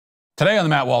Today on the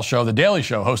Matt Walsh Show, the Daily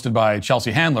Show, hosted by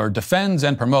Chelsea Handler, defends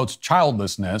and promotes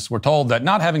childlessness. We're told that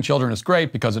not having children is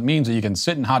great because it means that you can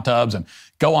sit in hot tubs and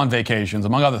go on vacations,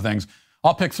 among other things.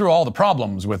 I'll pick through all the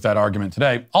problems with that argument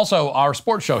today. Also, our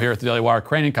sports show here at the Daily Wire,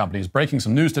 Crain and Company, is breaking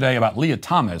some news today about Lia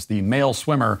Thomas, the male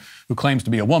swimmer who claims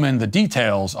to be a woman. The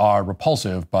details are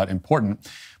repulsive but important.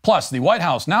 Plus, the White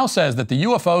House now says that the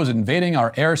UFOs invading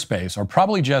our airspace are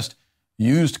probably just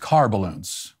used car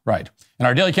balloons. Right. And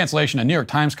our Daily Cancellation, a New York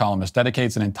Times columnist,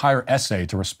 dedicates an entire essay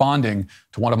to responding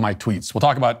to one of my tweets. We'll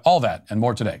talk about all that and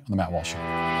more today on the Matt Walsh Show.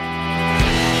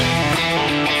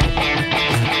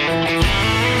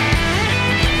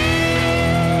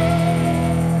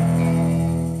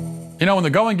 You know, when the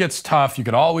going gets tough, you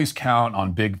could always count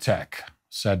on big tech,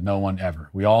 said no one ever.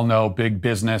 We all know big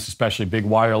business, especially big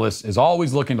wireless, is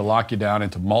always looking to lock you down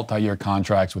into multi-year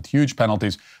contracts with huge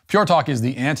penalties. Pure Talk is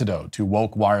the antidote to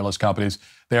woke wireless companies.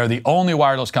 They are the only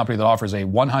wireless company that offers a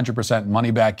 100%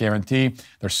 money-back guarantee.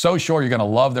 They're so sure you're going to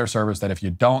love their service that if you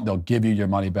don't, they'll give you your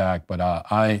money back. But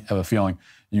I have a feeling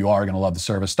you are going to love the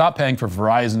service. Stop paying for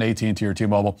Verizon, AT&T, or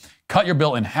T-Mobile. Cut your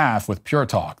bill in half with Pure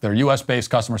Talk. Their U.S.-based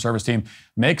customer service team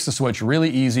makes the switch really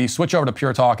easy. Switch over to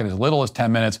Pure Talk in as little as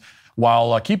 10 minutes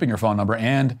while keeping your phone number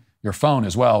and your phone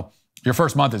as well. Your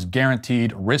first month is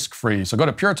guaranteed risk-free. So go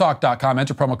to puretalk.com,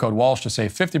 enter promo code Walsh to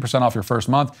save 50% off your first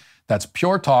month. That's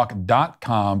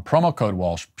puretalk.com, promo code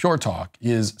Walsh. Pure Talk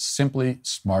is simply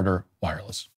smarter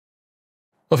wireless.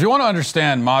 Well, if you want to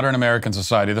understand modern American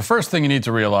society, the first thing you need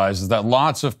to realize is that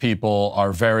lots of people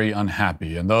are very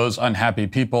unhappy. And those unhappy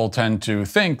people tend to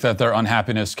think that their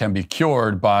unhappiness can be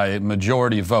cured by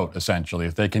majority vote, essentially.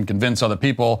 If they can convince other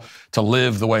people to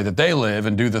live the way that they live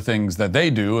and do the things that they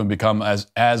do and become as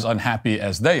unhappy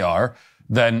as they are,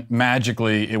 then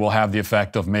magically it will have the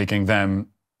effect of making them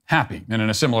happy. And in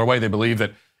a similar way, they believe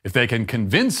that if they can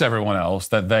convince everyone else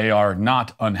that they are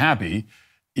not unhappy,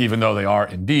 even though they are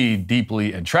indeed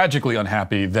deeply and tragically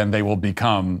unhappy, then they will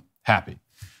become happy.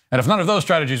 And if none of those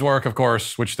strategies work, of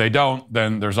course, which they don't,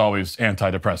 then there's always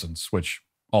antidepressants, which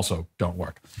also don't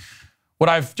work. What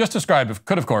I've just described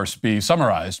could, of course, be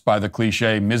summarized by the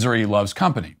cliche misery loves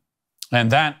company.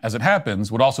 And that, as it happens,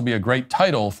 would also be a great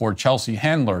title for Chelsea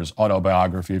Handler's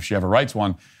autobiography if she ever writes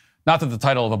one. Not that the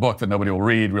title of a book that nobody will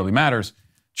read really matters.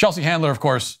 Chelsea Handler, of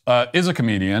course, is a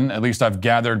comedian. At least I've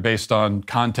gathered based on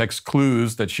context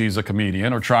clues that she's a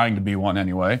comedian, or trying to be one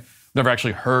anyway. Never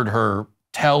actually heard her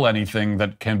tell anything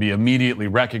that can be immediately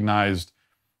recognized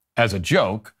as a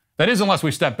joke. That is, unless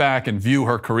we step back and view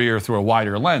her career through a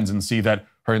wider lens and see that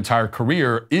her entire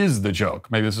career is the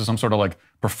joke. Maybe this is some sort of like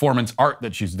performance art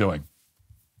that she's doing.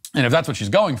 And if that's what she's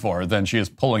going for, then she is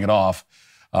pulling it off,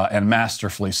 and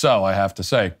masterfully so, I have to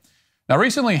say. Now,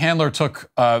 recently, Handler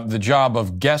took the job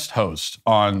of guest host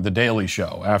on The Daily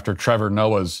Show after Trevor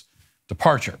Noah's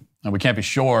departure. And we can't be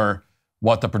sure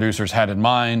what the producers had in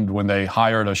mind when they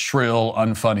hired a shrill,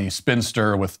 unfunny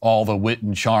spinster with all the wit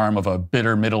and charm of a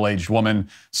bitter middle-aged woman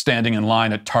standing in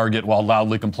line at Target while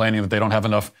loudly complaining that they don't have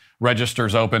enough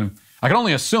registers open. I can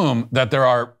only assume that there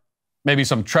are maybe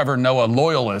some Trevor Noah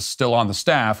loyalists still on the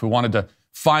staff who wanted to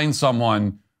find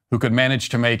someone who could manage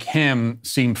to make him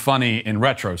seem funny in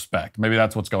retrospect. Maybe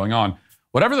that's what's going on.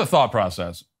 Whatever the thought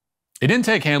process, it didn't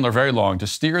take Handler very long to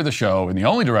steer the show in the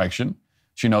only direction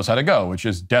she knows how to go, which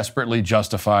is desperately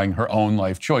justifying her own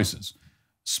life choices,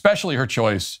 especially her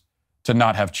choice to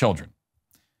not have children.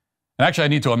 And actually, I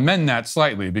need to amend that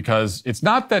slightly, because it's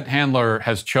not that Handler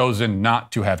has chosen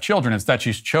not to have children, it's that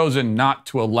she's chosen not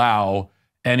to allow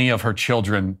any of her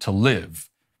children to live.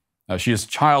 She is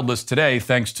childless today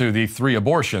thanks to the 3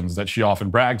 abortions that she often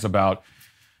brags about.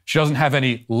 She doesn't have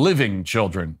any living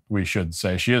children, we should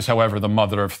say. She is, however, the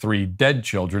mother of 3 dead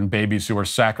children, babies who were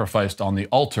sacrificed on the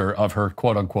altar of her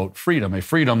quote-unquote freedom, a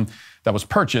freedom that was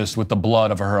purchased with the blood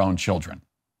of her own children.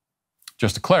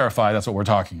 Just to clarify, that's what we're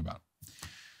talking about.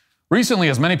 Recently,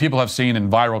 as many people have seen in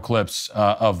viral clips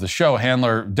of the show,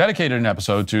 Handler dedicated an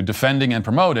episode to defending and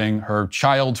promoting her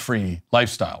child-free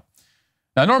lifestyle.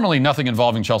 Now, normally nothing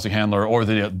involving Chelsea Handler, or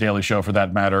The Daily Show for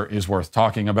that matter, is worth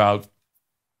talking about.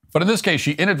 But in this case,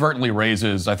 she inadvertently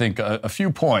raises, I think, a few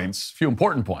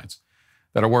important points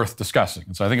that are worth discussing.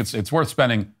 And so I think it's worth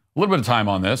spending a little bit of time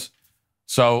on this.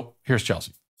 So here's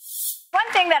Chelsea.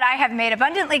 One thing that I have made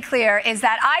abundantly clear is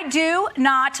that I do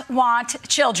not want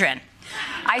children.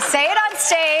 I say it on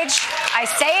stage. I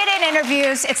say it in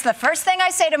interviews. It's the first thing I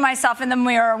say to myself in the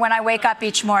mirror when I wake up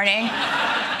each morning,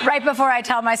 right before I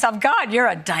tell myself, God, you're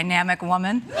a dynamic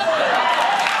woman.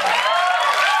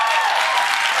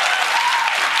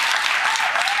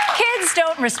 Kids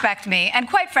don't respect me, and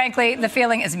quite frankly, the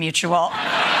feeling is mutual.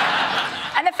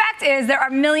 And the fact fact is there are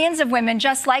millions of women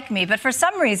just like me, but for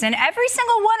some reason, every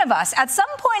single one of us at some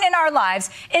point in our lives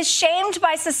is shamed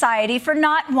by society for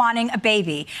not wanting a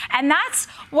baby. And that's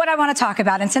what I want to talk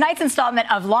about in tonight's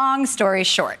installment of Long Story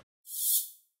Short.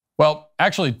 Well,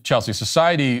 actually, Chelsea,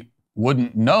 society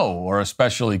wouldn't know or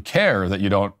especially care that you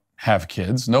don't have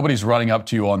kids. Nobody's running up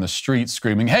to you on the street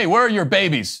screaming, "Hey, where are your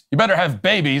babies? You better have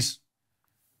babies."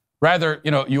 Rather,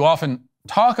 you often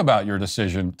talk about your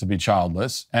decision to be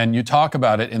childless, and you talk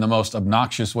about it in the most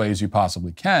obnoxious ways you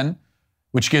possibly can,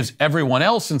 which gives everyone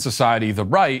else in society the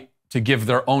right to give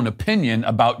their own opinion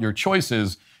about your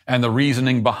choices and the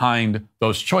reasoning behind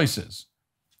those choices.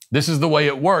 This is the way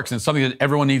it works, and it's something that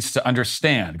everyone needs to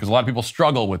understand, because a lot of people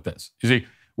struggle with this. You see,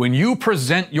 when you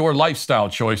present your lifestyle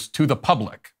choice to the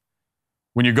public,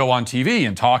 when you go on TV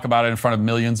and talk about it in front of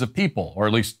millions of people, or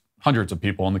at least hundreds of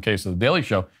people in the case of The Daily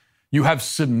Show, you have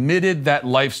submitted that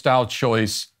lifestyle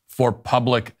choice for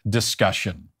public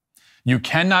discussion. You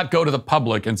cannot go to the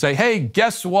public and say, "Hey,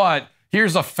 guess what?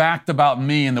 Here's a fact about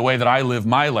me and the way that I live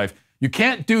my life." You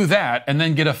can't do that and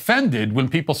then get offended when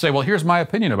people say, "Well, here's my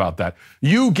opinion about that."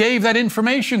 You gave that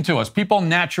information to us. People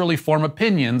naturally form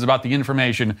opinions about the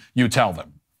information you tell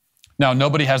them. Now,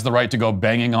 nobody has the right to go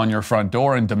banging on your front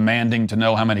door and demanding to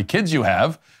know how many kids you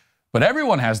have. But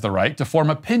everyone has the right to form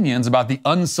opinions about the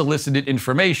unsolicited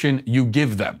information you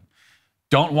give them.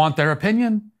 Don't want their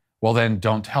opinion? Well, then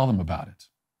don't tell them about it.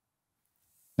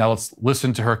 Now let's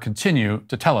listen to her continue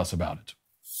to tell us about it.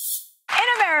 In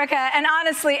America, and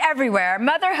honestly everywhere,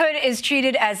 motherhood is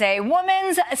treated as a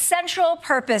woman's central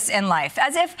purpose in life,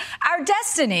 as if our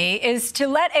destiny is to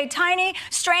let a tiny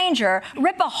stranger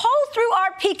rip a hole through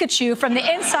our Pikachu from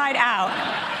the inside out.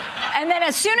 And then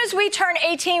as soon as we turn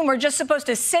 18, we're just supposed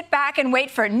to sit back and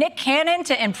wait for Nick Cannon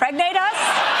to impregnate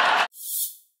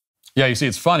us? Yeah, you see,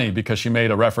 it's funny because she made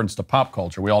a reference to pop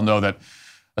culture. We all know that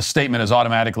a statement is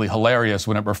automatically hilarious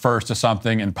when it refers to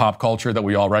something in pop culture that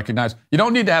we all recognize. You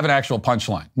don't need to have an actual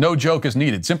punchline. No joke is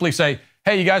needed. Simply say,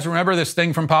 "Hey, you guys remember this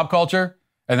thing from pop culture?"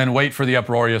 And then wait for the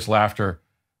uproarious laughter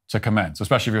to commence,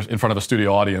 especially if you're in front of a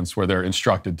studio audience where they're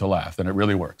instructed to laugh. Then it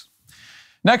really works.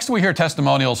 Next, we hear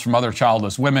testimonials from other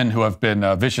childless women who have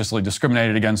been viciously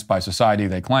discriminated against by society,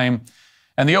 they claim.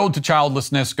 And the ode to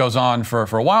childlessness goes on for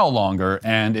a while longer,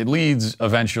 and it leads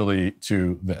eventually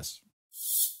to this.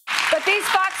 But these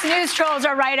Fox News trolls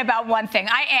are right about one thing.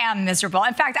 I am miserable.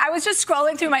 In fact, I was just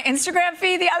scrolling through my Instagram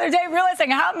feed the other day, realizing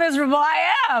how miserable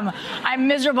I am. I'm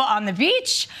miserable on the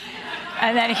beach.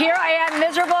 And then here I am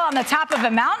miserable on the top of a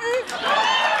mountain.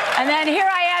 And then here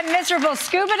I am miserable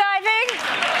scuba diving.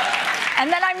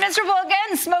 And then I'm miserable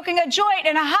again smoking a joint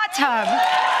in a hot tub.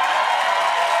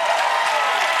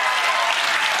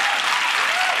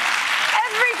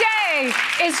 Every day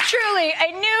is truly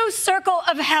a new circle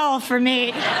of hell for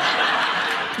me.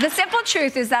 The simple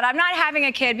truth is that I'm not having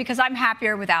a kid because I'm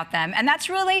happier without them. And that's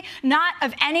really not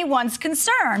of anyone's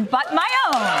concern but my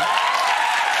own.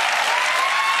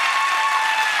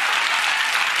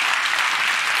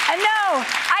 And no,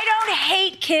 I don't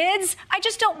hate kids. I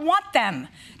just don't want them.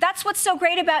 That's what's so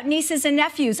great about nieces and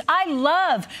nephews. I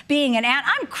love being an aunt.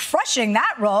 I'm crushing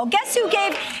that role. Guess who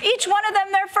gave each one of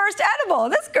them their first edible?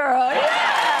 This girl.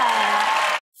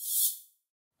 Yeah.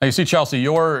 Now, you see, Chelsea,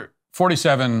 you're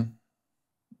 47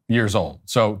 years old.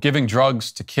 So giving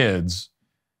drugs to kids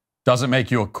doesn't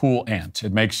make you a cool aunt.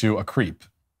 It makes you a creep,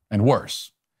 and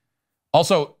worse.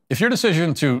 Also, if your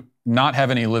decision to not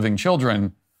have any living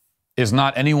children is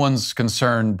not anyone's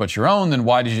concern but your own, then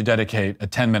why did you dedicate a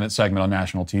 10-minute segment on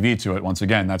national TV to it? Once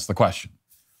again, that's the question.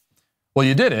 Well,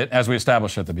 you did it, as we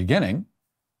established at the beginning,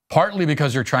 partly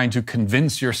because you're trying to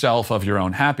convince yourself of your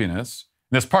own happiness.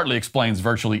 This partly explains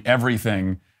virtually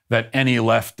everything that any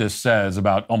leftist says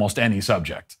about almost any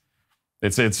subject.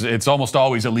 It's almost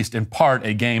always, at least in part,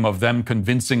 a game of them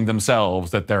convincing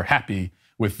themselves that they're happy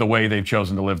with the way they've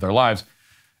chosen to live their lives.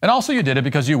 And also you did it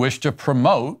because you wish to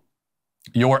promote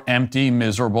your empty,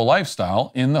 miserable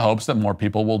lifestyle in the hopes that more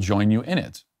people will join you in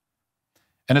it.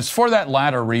 And it's for that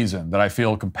latter reason that I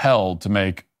feel compelled to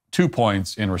make 2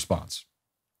 points in response.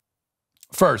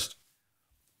 First,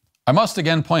 I must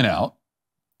again point out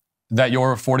that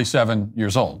you're 47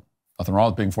 years old. Nothing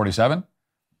wrong with being 47.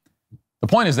 The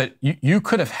point is that you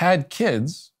could have had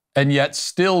kids and yet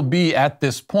still be at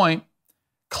this point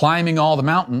climbing all the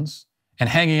mountains and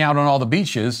hanging out on all the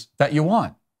beaches that you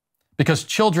want. Because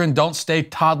children don't stay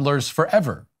toddlers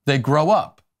forever. They grow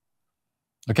up.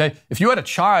 Okay? If you had a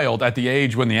child at the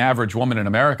age when the average woman in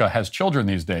America has children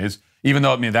these days, even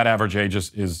though that average age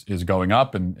is going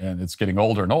up and it's getting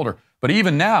older and older, but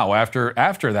even now, after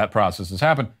that process has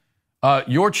happened,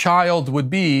 your child would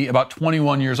be about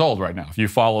 21 years old right now, if you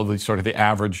follow the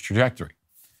average trajectory.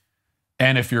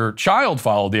 And if your child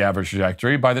followed the average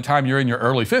trajectory, by the time you're in your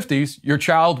early 50s, your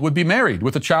child would be married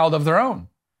with a child of their own.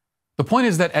 The point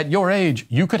is that at your age,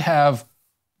 you could have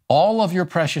all of your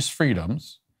precious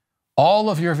freedoms, all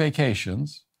of your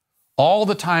vacations, all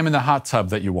the time in the hot tub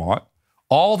that you want,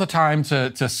 all the time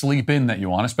to sleep in that you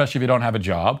want, especially if you don't have a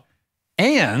job,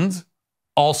 and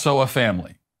also a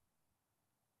family.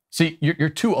 See, you're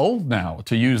too old now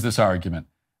to use this argument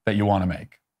that you want to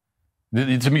make.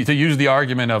 To use the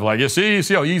argument of like, you see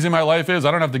how easy my life is?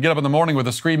 I don't have to get up in the morning with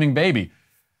a screaming baby.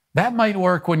 That might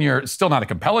work when you're still not a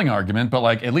compelling argument, but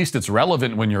like at least it's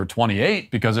relevant when you're 28,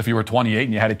 because if you were 28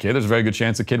 and you had a kid, there's a very good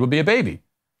chance the kid would be a baby.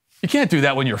 You can't do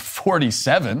that when you're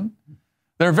 47.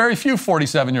 There are very few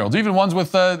 47-year-olds, even ones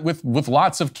with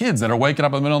lots of kids that are waking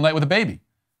up in the middle of the night with a baby.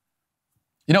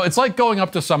 You know, it's like going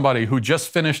up to somebody who just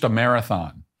finished a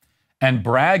marathon and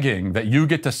bragging that you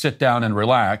get to sit down and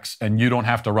relax and you don't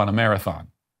have to run a marathon.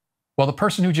 Well, the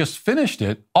person who just finished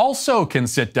it also can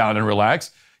sit down and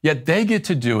relax, yet they get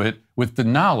to do it with the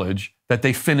knowledge that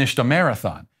they finished a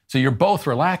marathon. So you're both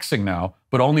relaxing now,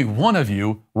 but only one of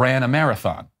you ran a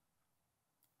marathon.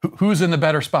 Who's in the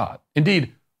better spot?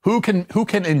 Indeed, who can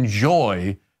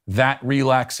enjoy that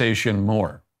relaxation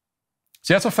more?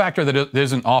 See, that's a factor that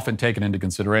isn't often taken into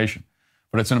consideration,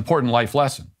 but it's an important life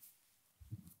lesson.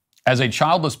 As a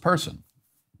childless person,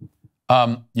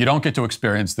 you don't get to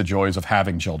experience the joys of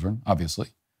having children, obviously,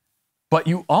 but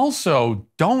you also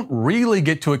don't really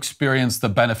get to experience the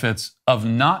benefits of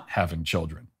not having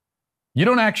children. You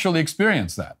don't actually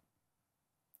experience that.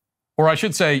 Or I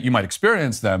should say, you might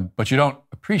experience them, but you don't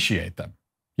appreciate them.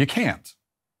 You can't.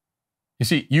 You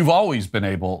see, you've always been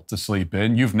able to sleep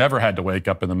in. You've never had to wake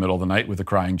up in the middle of the night with a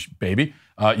crying baby.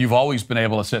 You've always been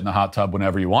able to sit in the hot tub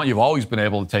whenever you want. You've always been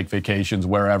able to take vacations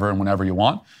wherever and whenever you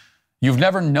want. You've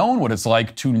never known what it's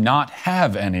like to not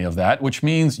have any of that, which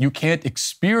means you can't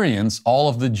experience all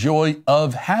of the joy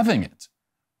of having it.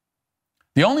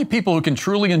 The only people who can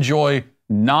truly enjoy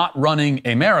not running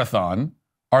a marathon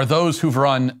are those who've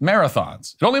run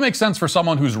marathons. It only makes sense for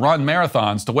someone who's run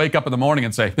marathons to wake up in the morning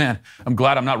and say, man, I'm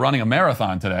glad I'm not running a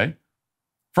marathon today.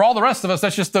 For all the rest of us,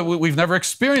 that's just that we've never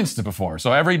experienced it before.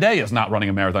 So every day is not running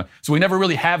a marathon. So we never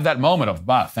really have that moment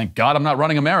of, thank God I'm not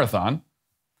running a marathon.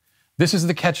 This is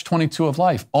the catch-22 of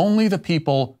life. Only the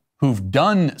people who've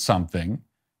done something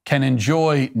can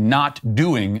enjoy not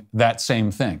doing that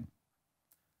same thing.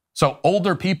 So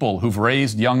older people who've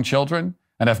raised young children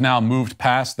and have now moved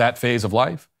past that phase of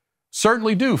life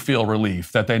certainly do feel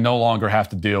relief that they no longer have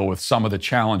to deal with some of the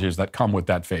challenges that come with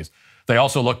that phase. They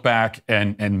also look back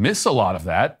and miss a lot of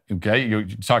that, okay? You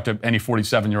talk to any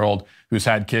 47-year-old who's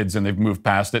had kids and they've moved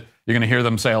past it, you're going to hear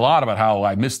them say a lot about how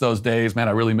I miss those days, man,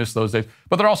 I really miss those days.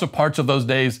 But there are also parts of those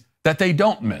days that they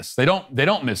don't miss. They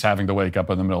don't miss having to wake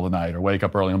up in the middle of the night or wake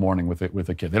up early in the morning with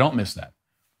a kid. They don't miss that.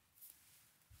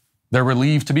 They're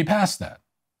relieved to be past that.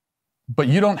 But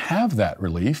you don't have that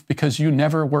relief because you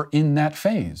never were in that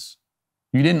phase.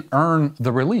 You didn't earn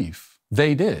the relief.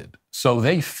 They did. So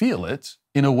they feel it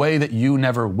in a way that you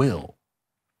never will.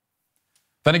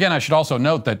 Then again, I should also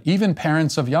note that even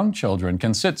parents of young children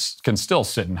can still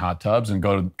sit in hot tubs and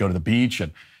go to the beach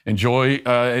and enjoy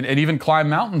and even climb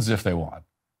mountains if they want.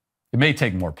 It may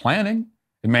take more planning.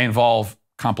 It may involve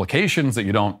complications that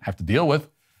you don't have to deal with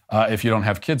if you don't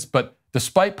have kids. But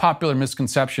despite popular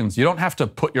misconceptions, you don't have to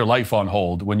put your life on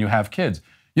hold when you have kids.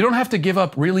 You don't have to give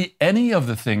up really any of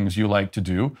the things you like to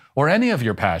do or any of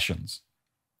your passions.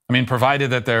 I mean,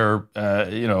 provided that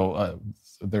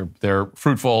they're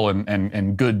fruitful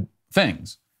and good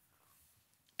things.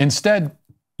 Instead,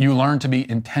 you learn to be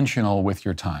intentional with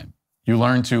your time. You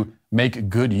learn to make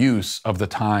good use of the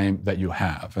time that you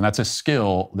have. And that's a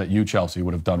skill that you, Chelsea,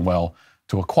 would have done well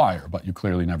to acquire, but you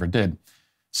clearly never did.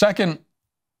 Second,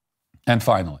 and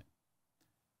finally,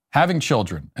 having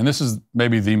children, and this is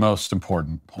maybe the most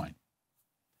important point.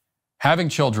 Having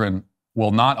children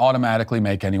will not automatically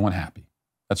make anyone happy.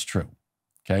 That's true,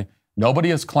 okay? Nobody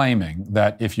is claiming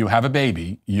that if you have a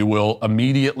baby, you will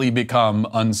immediately become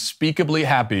unspeakably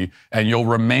happy and you'll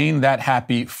remain that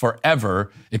happy forever,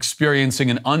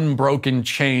 experiencing an unbroken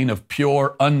chain of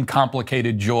pure,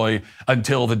 uncomplicated joy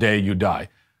until the day you die.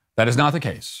 That is not the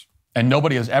case, and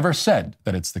nobody has ever said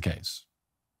that it's the case.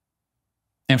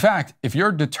 In fact, if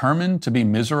you're determined to be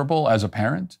miserable as a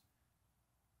parent,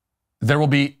 there will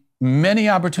be many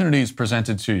opportunities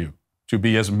presented to you to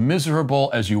be as miserable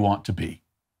as you want to be.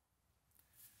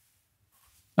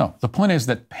 No, the point is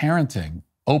that parenting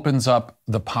opens up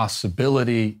the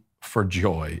possibility for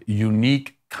joy,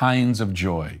 unique kinds of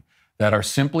joy that are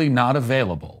simply not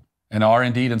available and are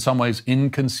indeed in some ways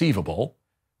inconceivable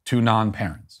to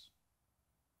non-parents.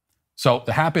 So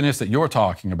the happiness that you're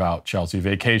talking about, Chelsea,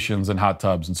 vacations and hot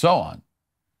tubs and so on,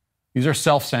 these are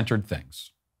self-centered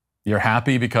things. You're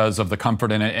happy because of the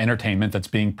comfort and entertainment that's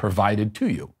being provided to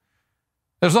you.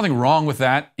 There's nothing wrong with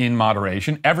that in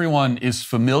moderation. Everyone is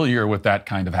familiar with that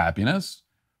kind of happiness,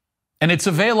 and it's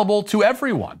available to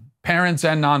everyone, parents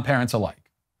and non-parents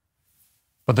alike.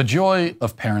 But the joy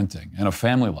of parenting and of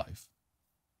family life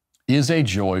is a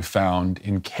joy found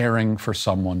in caring for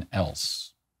someone else.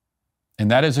 And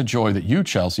that is a joy that you,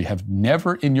 Chelsea, have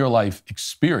never in your life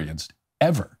experienced,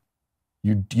 ever.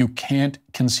 You can't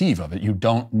conceive of it. You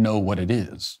don't know what it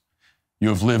is. You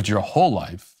have lived your whole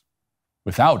life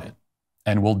without it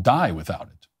and will die without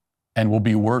it and will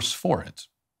be worse for it.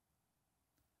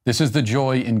 This is the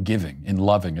joy in giving, in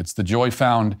loving. It's the joy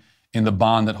found in the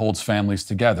bond that holds families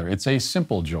together. It's a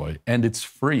simple joy, and it's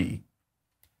free.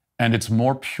 And it's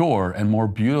more pure and more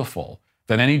beautiful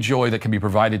than any joy that can be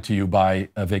provided to you by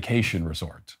a vacation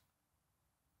resort.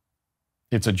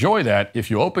 It's a joy that,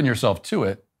 if you open yourself to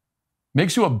it,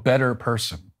 makes you a better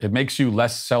person. It makes you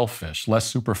less selfish, less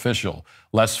superficial,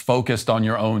 less focused on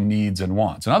your own needs and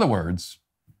wants. In other words,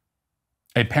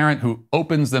 a parent who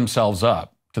opens themselves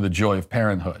up to the joy of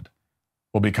parenthood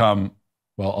will become,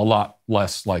 well, a lot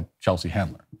less like Chelsea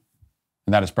Handler.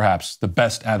 And that is perhaps the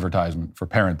best advertisement for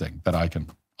parenting that I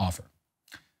can offer.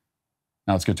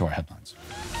 Now let's get to our headlines.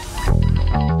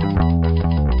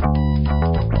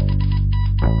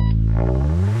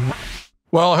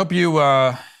 Well, I hope you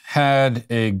had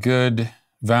a good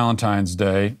Valentine's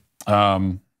Day.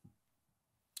 I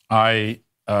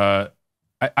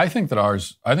think that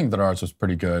ours was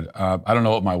pretty good. I don't know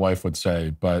what my wife would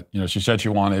say, but she said she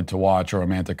wanted to watch a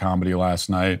romantic comedy last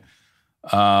night.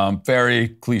 Very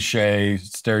cliche,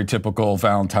 stereotypical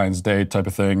Valentine's Day type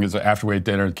of thing. Is after we ate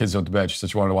dinner, the kids went to bed. She said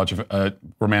she wanted to watch a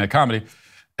romantic comedy,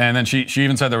 and then she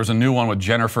even said there was a new one with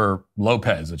Jennifer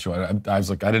Lopez that she wanted. I was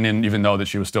like, I didn't even know that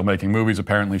she was still making movies.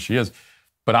 Apparently, she is.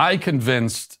 But I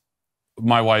convinced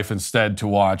my wife instead to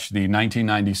watch the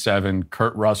 1997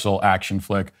 Kurt Russell action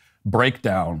flick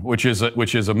Breakdown, which is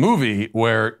a movie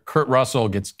where Kurt Russell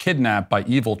gets kidnapped by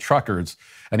evil truckers,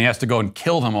 and he has to go and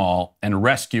kill them all and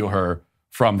rescue her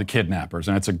from the kidnappers.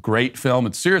 And it's a great film.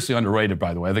 It's seriously underrated,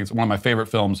 by the way. I think it's one of my favorite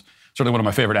films, certainly one of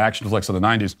my favorite action flicks of the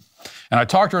 90s. And I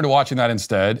talked her into watching that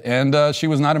instead, and she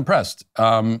was not impressed.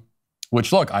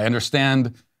 Which, look, I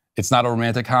understand it's not a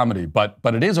romantic comedy, but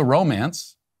it is a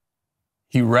romance.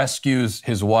 He rescues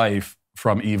his wife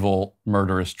from evil,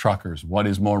 murderous truckers. What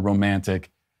is more romantic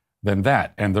than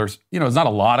that? And there's not a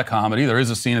lot of comedy. There is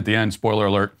a scene at the end, spoiler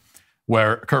alert,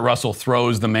 where Kurt Russell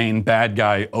throws the main bad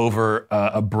guy over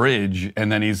a bridge,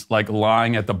 and then he's like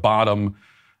lying at the bottom,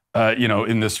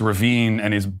 in this ravine,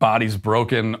 and his body's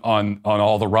broken on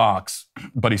all the rocks,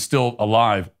 but he's still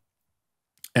alive.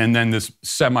 And then this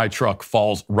semi-truck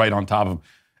falls right on top of him.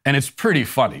 And it's pretty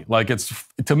funny.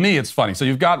 To me, it's funny. So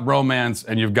you've got romance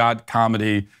and you've got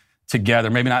comedy together.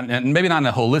 Maybe not in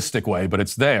a holistic way, but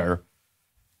it's there.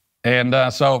 And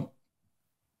so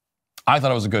I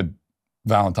thought it was a good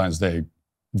Valentine's Day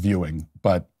viewing,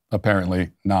 but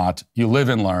apparently not. You live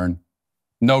and learn.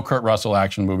 No Kurt Russell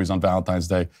action movies on Valentine's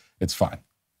Day. It's fine.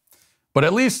 But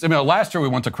at least, last year we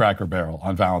went to Cracker Barrel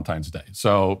on Valentine's Day.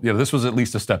 So, this was at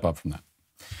least a step up from that.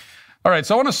 All right,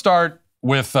 so I want to start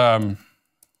with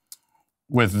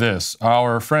this.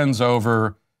 Our friends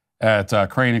over at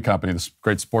Crain and Company, this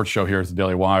great sports show here at the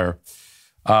Daily Wire,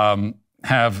 are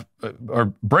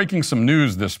breaking some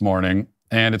news this morning,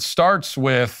 and it starts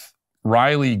with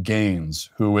Riley Gaines,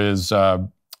 who is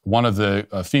one of the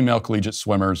female collegiate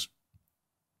swimmers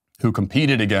who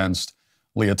competed against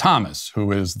Lia Thomas,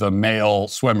 who is the male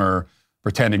swimmer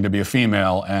pretending to be a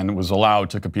female and was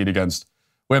allowed to compete against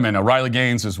women. Now, Riley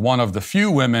Gaines is one of the few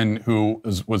women who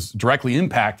was directly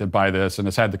impacted by this and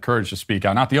has had the courage to speak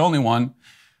out. Not the only one,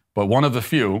 but one of the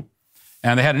few.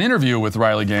 And they had an interview with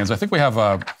Riley Gaines. I think we have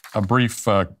a brief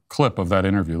clip of that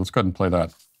interview. Let's go ahead and play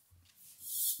that.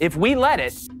 If we let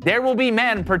it, there will be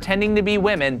men pretending to be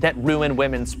women that ruin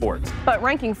women's sports. But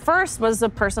ranking first was a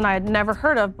person I had never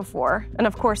heard of before. And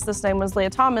of course, this name was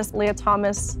Lia Thomas. Lia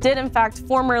Thomas did, in fact,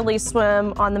 formerly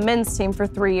swim on the men's team for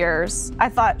 3 years. I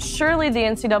thought surely the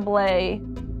NCAA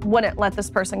wouldn't let this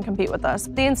person compete with us.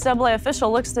 The NCAA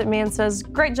official looks at me and says,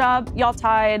 "Great job, y'all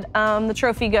tied. The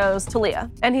trophy goes to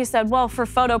Lia." And he said, "Well, for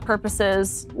photo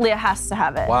purposes, Lia has to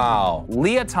have it." Wow.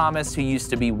 Lia Thomas, who used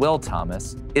to be Will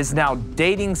Thomas, is now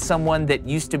dating someone that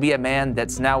used to be a man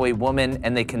that's now a woman,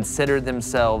 and they consider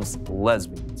themselves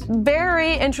lesbians.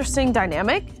 Very interesting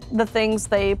dynamic. The things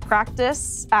they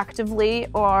practice actively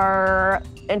are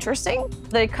interesting.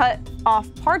 They cut off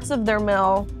parts of their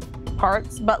male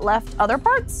parts, but left other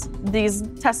parts, these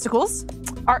testicles.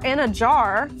 are in a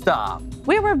jar. Stop.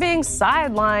 We were being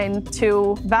sidelined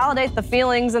to validate the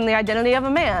feelings and the identity of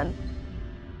a man.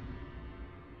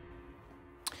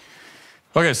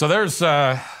 Okay, so there's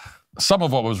some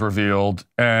of what was revealed,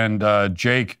 and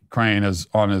Jake Crain is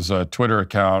on his Twitter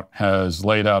account has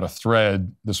laid out a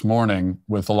thread this morning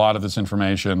with a lot of this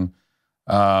information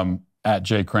at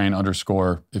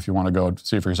 @JCrane_ if you want to go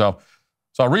see it for yourself.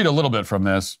 So I'll read a little bit from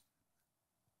this,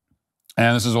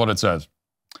 and this is what it says.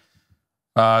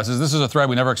 It says, this is a thread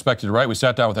we never expected to write. We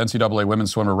sat down with NCAA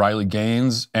women's swimmer Riley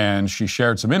Gaines, and she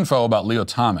shared some info about Lia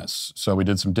Thomas. So we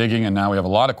did some digging, and now we have a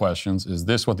lot of questions. Is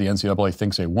this what the NCAA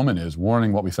thinks a woman is?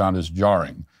 Warning, what we found is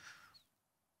jarring.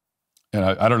 And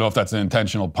I don't know if that's an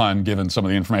intentional pun, given some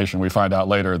of the information we find out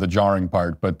later, the jarring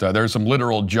part, but there's some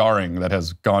literal jarring that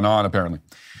has gone on, apparently.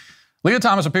 Lia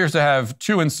Thomas appears to have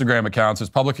 2 Instagram accounts. His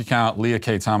public account, Lia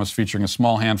K. Thomas, featuring a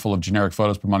small handful of generic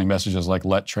photos promoting messages like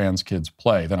 "Let trans kids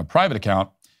play." Then a private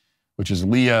account, which is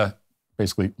Lia,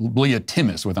 basically Lia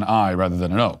Thomas with an I rather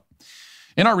than an O.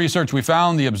 In our research, we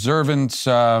found the observant,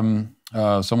 Nicole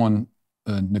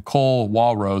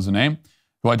Walrose, the name,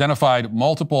 who identified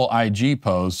multiple IG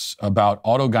posts about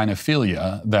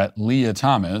autogynephilia that Lia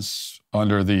Thomas,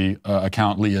 under the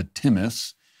account Lia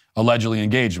Thomas, allegedly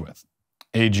engaged with.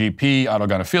 AGP,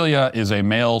 autogynephilia, is a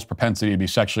male's propensity to be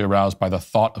sexually aroused by the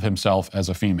thought of himself as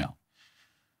a female.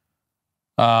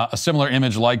 A similar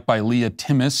image liked by Lia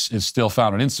Thomas is still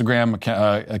found on Instagram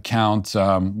account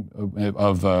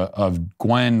of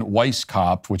Gwen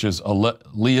Weisskopf, which is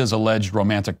Lia's alleged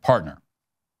romantic partner.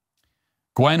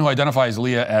 Gwen, who identifies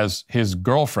Lia as his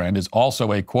girlfriend, is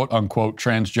also a quote-unquote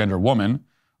transgender woman.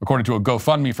 According to a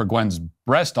GoFundMe for Gwen's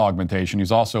breast augmentation,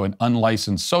 he's also an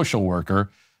unlicensed social worker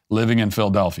living in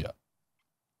Philadelphia.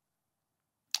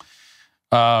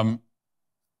 And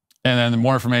then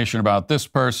more information about this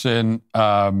person.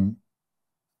 Some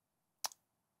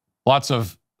of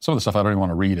the stuff I don't even want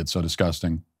to read. It's so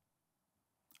disgusting.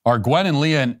 Are Gwen and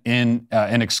Lia in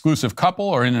an exclusive couple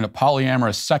or in a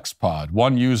polyamorous sex pod?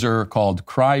 One user called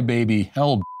Crybaby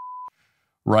Hell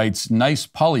writes, "Nice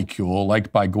polycule,"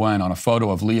 liked by Gwen on a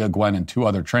photo of Lia, Gwen, and 2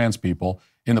 other trans people.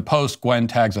 In the post, Gwen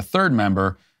tags a 3rd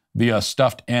member via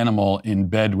stuffed animal in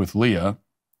bed with Lia.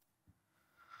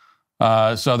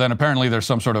 So then apparently there's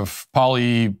some sort of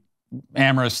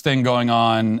polyamorous thing going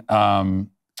on.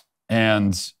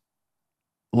 And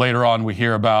later on we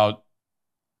hear about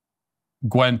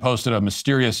Gwen posted a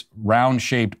mysterious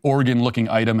round-shaped organ-looking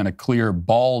item in a clear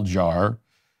ball jar.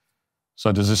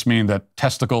 So does this mean that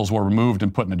testicles were removed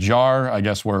and put in a jar? I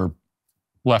guess we're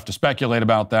left to speculate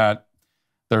about that.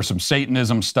 There's some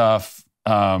Satanism stuff.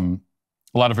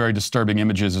 A lot of very disturbing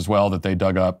images as well that they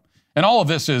dug up. And all of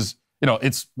this is,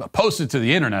 it's posted to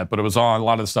the internet, but a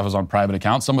lot of the stuff was on private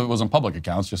accounts. Some of it was on public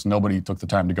accounts, just nobody took the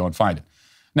time to go and find it.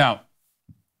 Now,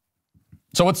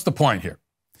 so what's the point here?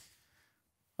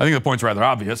 I think the point's rather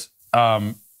obvious.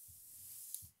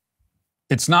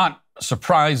 It's not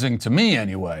surprising to me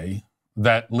anyway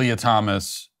that Lia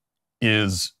Thomas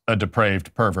is a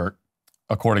depraved pervert,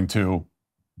 according to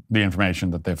the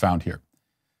information that they found here.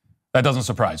 That doesn't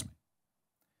surprise me.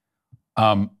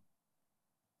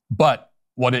 But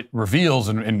what it reveals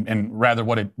and rather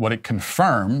what it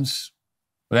confirms,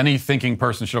 what any thinking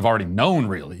person should have already known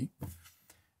really,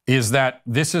 is that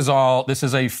this is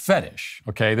a fetish.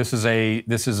 Okay, this is a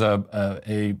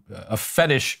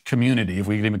fetish community, if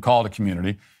we can even call it a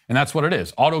community, and that's what it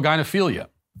is. Autogynephilia,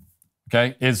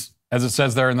 okay, is, as it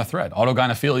says there in the thread,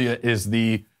 autogynephilia is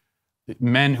the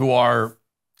men who are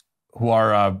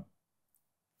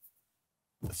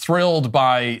thrilled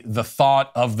by the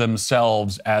thought of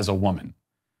themselves as a woman.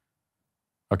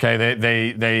 Okay,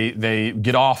 they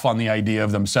get off on the idea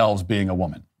of themselves being a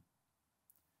woman.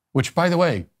 Which, by the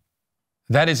way,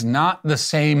 that is not the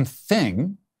same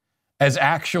thing as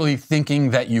actually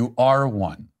thinking that you are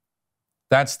one.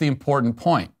 That's the important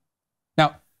point.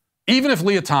 Now, even if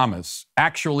Lia Thomas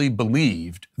actually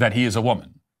believed that he is a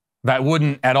woman, that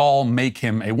wouldn't at all make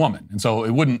him a woman. And so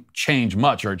it wouldn't change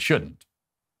much, or it shouldn't.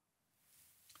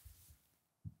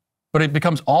 But it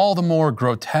becomes all the more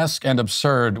grotesque and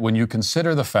absurd when you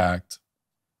consider the fact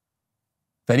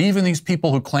that even these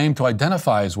people who claim to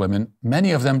identify as women,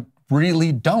 many of them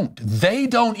really don't. They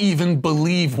don't even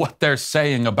believe what they're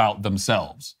saying about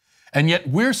themselves. And yet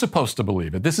we're supposed to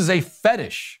believe it. This is a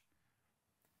fetish.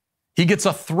 He gets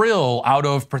a thrill out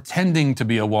of pretending to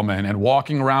be a woman and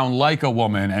walking around like a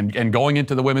woman and going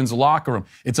into the women's locker room.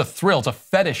 It's a thrill. It's a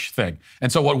fetish thing.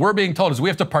 And so what we're being told is we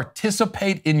have to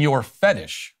participate in your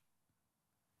fetish.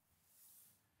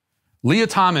 Lia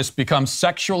Thomas becomes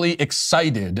sexually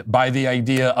excited by the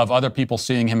idea of other people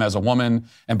seeing him as a woman,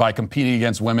 and by competing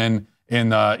against women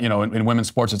in women's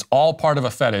sports. It's all part of a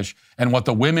fetish. And what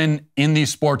the women in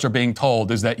these sports are being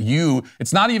told is that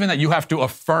it's not even that you have to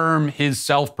affirm his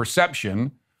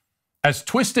self-perception, as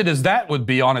twisted as that would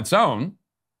be on its own.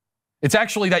 It's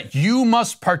actually that you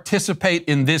must participate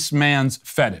in this man's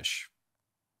fetish.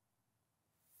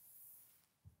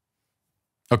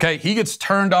 Okay, he gets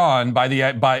turned on by the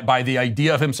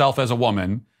idea of himself as a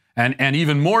woman, and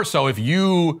even more so if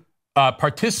you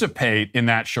participate in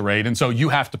that charade, and so you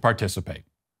have to participate.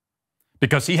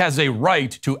 Because he has a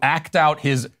right to act out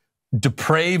his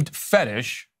depraved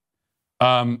fetish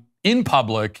in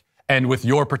public and with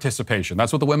your participation.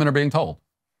 That's what the women are being told.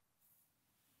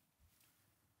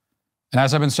 And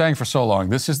as I've been saying for so long,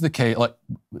 this is the case. Like,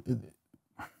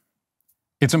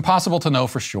 it's impossible to know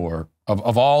for sure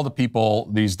of all the people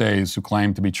these days who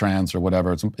claim to be trans or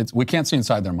whatever. We can't see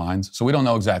inside their minds, so we don't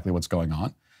know exactly what's going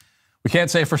on. We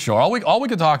can't say for sure. All we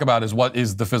can talk about is what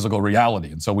is the physical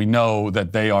reality. And so we know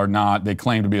that they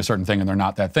claim to be a certain thing and they're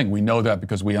not that thing. We know that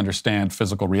because we understand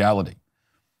physical reality.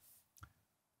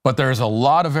 But there's a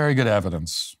lot of very good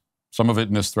evidence, some of it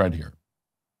in this thread here,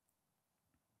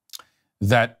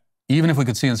 that even if we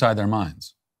could see inside their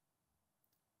minds,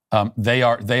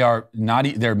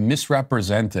 they're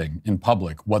misrepresenting in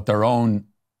public what their own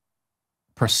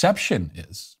perception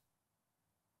is.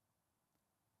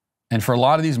 And for a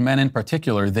lot of these men in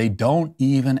particular, they don't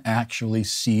even actually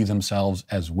see themselves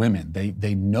as women.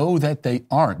 They know that they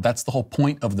aren't. That's the whole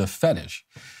point of the fetish,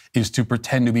 is to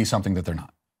pretend to be something that they're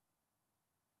not.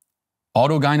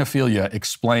 Autogynephilia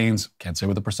explains, can't say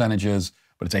what the percentage is,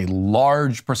 but it's a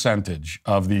large percentage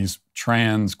of these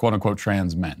trans, quote unquote,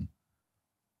 trans men.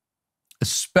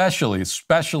 Especially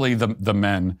the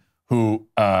men who,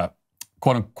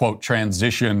 quote unquote,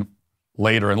 transition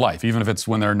later in life, even if it's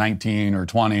when they're 19 or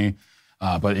 20.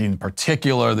 But in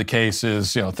particular, the case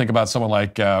is, think about someone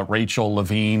like Rachel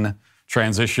Levine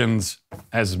transitions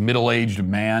as middle-aged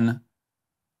man.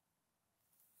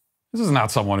 This is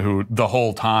not someone who the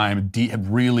whole time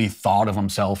had really thought of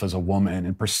himself as a woman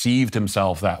and perceived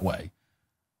himself that way.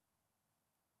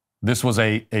 This was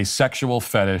a sexual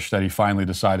fetish that he finally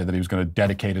decided that he was going to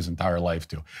dedicate his entire life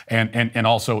to, and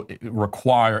also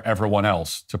require everyone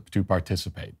else to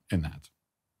participate in that.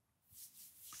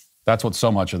 That's what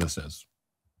so much of this is.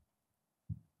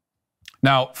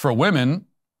 Now, for women,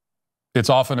 it's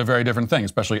often a very different thing,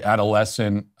 especially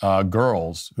adolescent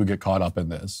girls who get caught up in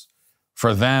this.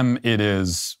 For them, it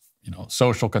is,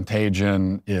 social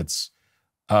contagion. It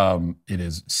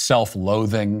is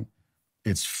self-loathing.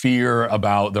 It's fear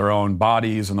about their own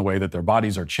bodies and the way that their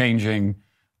bodies are changing.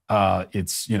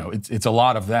 It's a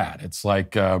lot of that. It's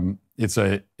like it's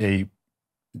a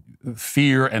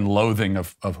fear and loathing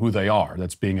of who they are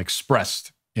that's being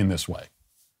expressed in this way.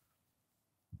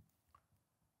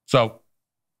 So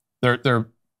there are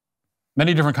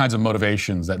many different kinds of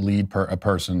motivations that lead a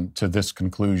person to this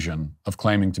conclusion of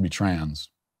claiming to be trans.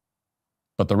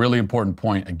 But the really important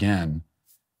point, again,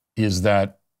 is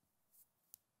that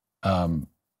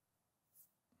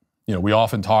we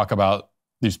often talk about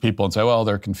these people and say, well,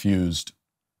 they're confused.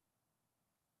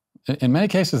 In many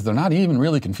cases, they're not even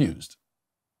really confused.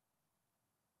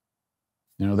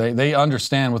 They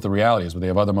understand what the reality is, but they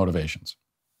have other motivations.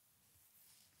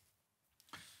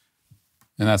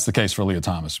 And that's the case for Lia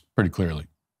Thomas, pretty clearly.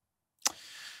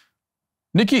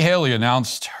 Nikki Haley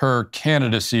announced her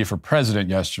candidacy for president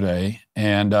yesterday,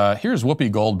 and here's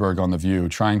Whoopi Goldberg on The View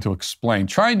trying to explain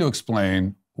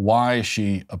why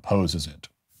she opposes it.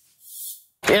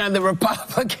 The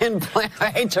Republican I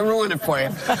hate to ruin it for you,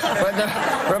 but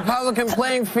the Republican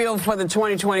playing field for the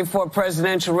 2024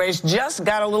 presidential race just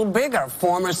got a little bigger.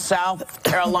 Former South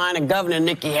Carolina Governor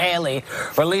Nikki Haley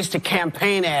released a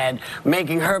campaign ad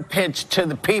making her pitch to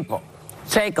the people.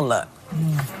 Take a look.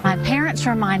 My parents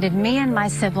reminded me and my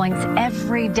siblings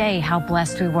every day how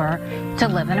blessed we were to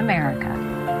live in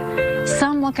America.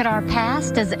 Some look at our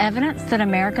past as evidence that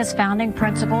America's founding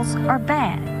principles are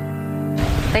bad.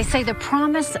 They say the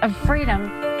promise of freedom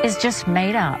is just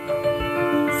made up.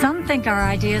 Some think our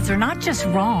ideas are not just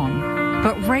wrong,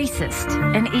 but racist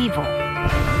and evil.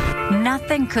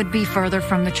 Nothing could be further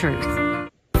from the truth.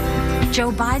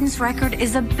 Joe Biden's record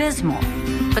is abysmal,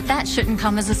 but that shouldn't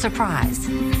come as a surprise.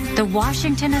 The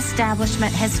Washington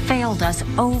establishment has failed us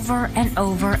over and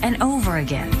over and over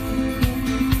again.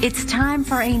 It's time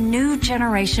for a new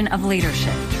generation of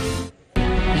leadership.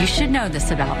 You should know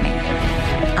this about me.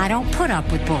 I don't put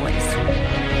up with bullies.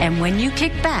 And when you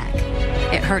kick back,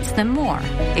 it hurts them more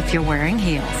if you're wearing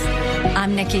heels.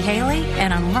 I'm Nikki Haley,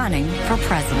 and I'm running for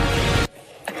president.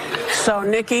 So,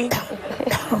 Nikki,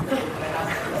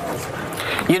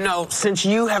 You know, since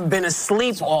you have been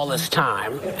asleep all this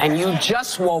time and you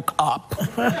just woke up,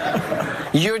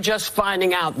 you're just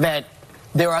finding out that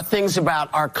there are things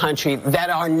about our country that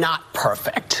are not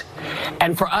perfect.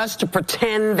 And for us to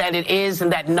pretend that it is and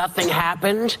that nothing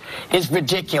happened is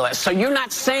ridiculous. So you're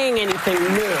not saying anything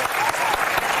new.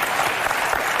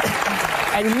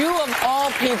 And you, of all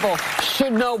people,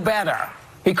 should know better,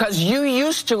 because you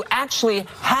used to actually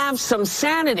have some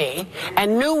sanity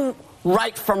and knew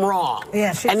right from wrong.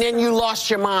 Yeah, and then you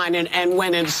lost your mind and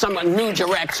went in some new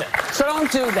direction. So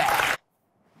don't do that.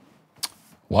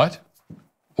 What?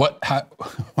 What? How,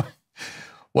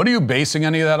 what are you basing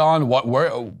any of that on?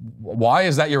 Why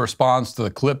is that your response to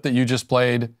the clip that you just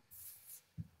played?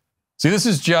 See, this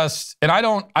is just, and I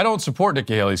don't support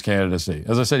Nikki Haley's candidacy,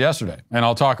 as I said yesterday, and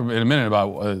I'll talk in a minute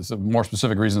about some more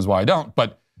specific reasons why I don't.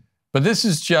 But this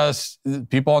is just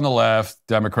people on the left,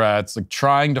 Democrats, like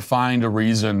trying to find a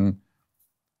reason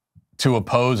to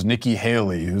oppose Nikki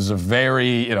Haley, who's a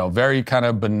very kind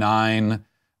of benign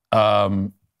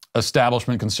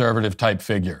establishment conservative type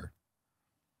figure.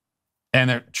 And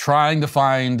they're trying to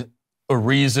find a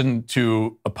reason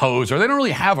to oppose her. They don't really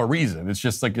have a reason. It's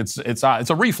just like it's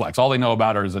a reflex. All they know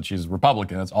about her is that she's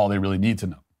Republican. That's all they really need to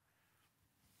know.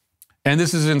 And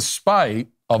this is in spite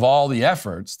of all the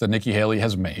efforts that Nikki Haley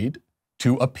has made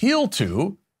to appeal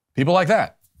to people like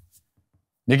that.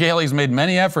 Nikki Haley's made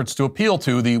many efforts to appeal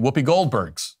to the Whoopi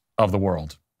Goldbergs of the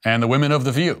world and the women of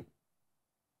The View.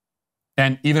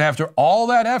 And even after all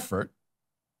that effort,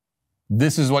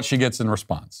 this is what she gets in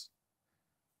response.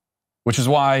 Which is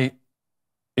why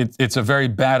it's a very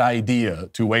bad idea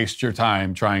to waste your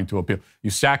time trying to appeal.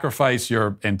 You sacrifice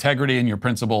your integrity and your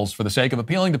principles for the sake of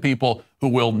appealing to people who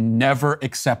will never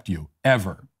accept you,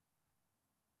 ever.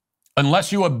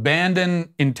 Unless you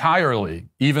abandon entirely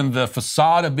even the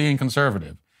facade of being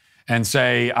conservative and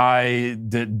say, I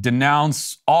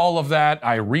denounce all of that,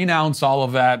 I renounce all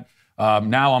of that,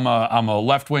 now I'm a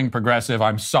left-wing progressive,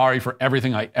 I'm sorry for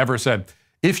everything I ever said.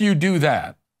 If you do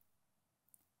that,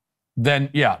 then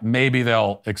yeah, maybe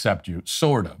they'll accept you,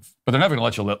 sort of. But they're never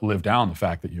going to let you live down the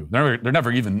fact that they're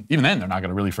never even then, they're not going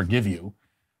to really forgive you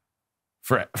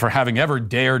for having ever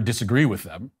dared disagree with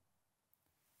them.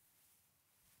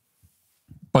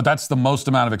 But that's the most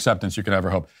amount of acceptance you could ever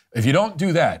hope. If you don't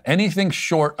do that, anything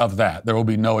short of that, there will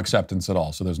be no acceptance at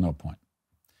all, so there's no point.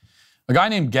 A guy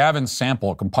named Gavin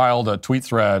Sample compiled a tweet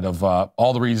thread of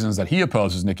all the reasons that he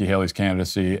opposes Nikki Haley's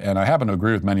candidacy, and I happen to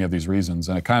agree with many of these reasons,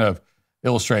 and it kind of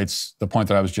illustrates the point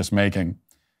that I was just making.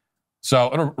 So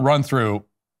I'm going to run through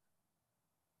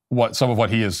some of what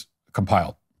he has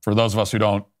compiled. For those of us who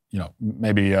don't,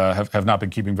 maybe have not been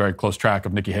keeping very close track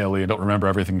of Nikki Haley and don't remember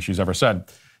everything she's ever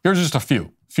said. Here's just a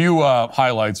few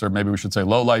highlights, or maybe we should say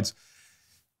lowlights.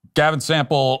 Gavin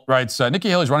Sample writes, Nikki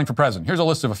Haley's running for president. Here's a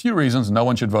list of a few reasons no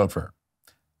one should vote for her.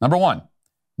 Number one,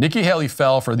 Nikki Haley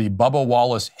fell for the Bubba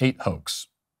Wallace hate hoax.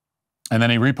 And then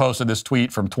he reposted this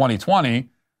tweet from 2020,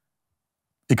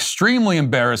 extremely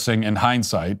embarrassing in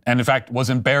hindsight, and in fact was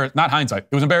not hindsight,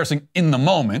 it was embarrassing in the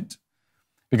moment,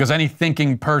 because any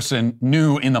thinking person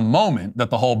knew in the moment that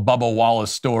the whole Bubba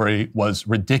Wallace story was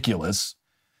ridiculous.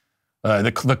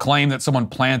 The claim that someone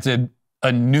planted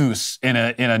a noose in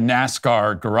a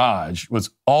NASCAR garage was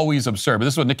always absurd. But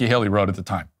this is what Nikki Haley wrote at the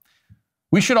time.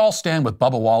 We should all stand with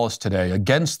Bubba Wallace today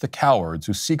against the cowards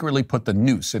who secretly put the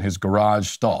noose in his garage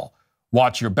stall.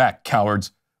 Watch your back,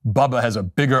 cowards. Bubba has a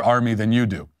bigger army than you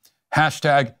do.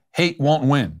 Hashtag hate won't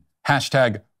win.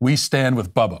 Hashtag we stand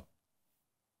with Bubba.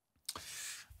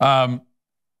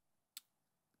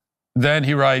 Then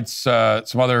he writes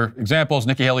some other examples.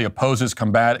 Nikki Haley opposes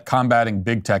combating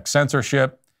big tech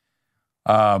censorship.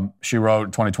 She wrote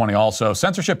in 2020 also,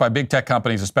 censorship by big tech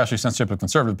companies, especially censorship of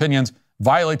conservative opinions,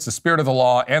 violates the spirit of the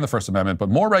law and the First Amendment, but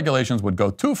more regulations would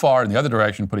go too far in the other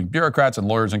direction, putting bureaucrats and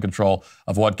lawyers in control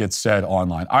of what gets said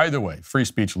online. Either way, free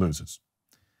speech loses.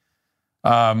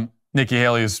 Nikki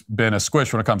Haley has been a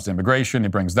squish when it comes to immigration. He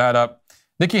brings that up.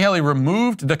 Nikki Haley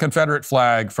removed the Confederate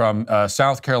flag from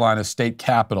South Carolina's state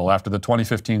capitol after the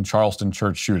 2015 Charleston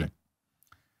church shooting.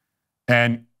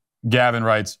 And Gavin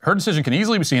writes, her decision can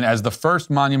easily be seen as the first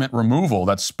monument removal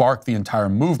that sparked the entire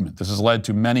movement. This has led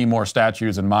to many more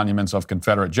statues and monuments of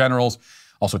Confederate generals,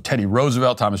 also Teddy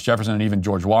Roosevelt, Thomas Jefferson, and even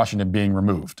George Washington being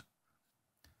removed.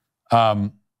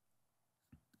 That's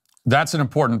an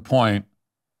important point,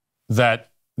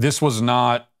 that this was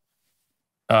not,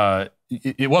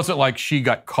 it wasn't like she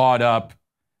got caught up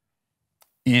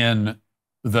in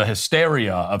the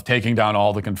hysteria of taking down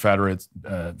all the Confederate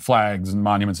flags and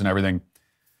monuments and everything.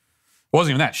 It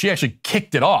wasn't even that. She actually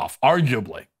kicked it off,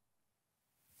 arguably.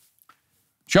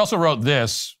 She also wrote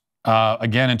this,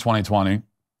 again in 2020.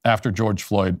 after George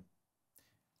Floyd.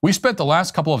 We spent the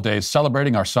last couple of days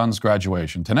celebrating our son's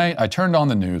graduation. Tonight, I turned on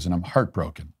the news and I'm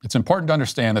heartbroken. It's important to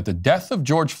understand that the death of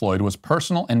George Floyd was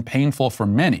personal and painful for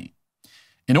many.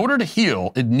 In order to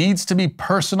heal, it needs to be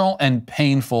personal and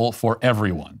painful for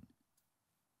everyone.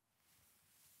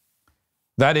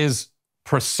 That is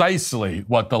precisely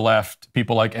what the left,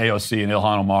 people like AOC and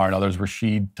Ilhan Omar and others,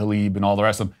 Rashid Tlaib and all the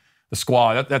rest of them, the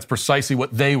squad, that's precisely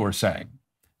what they were saying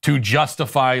to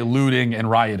justify looting and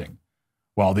rioting.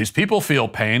 Well, these people feel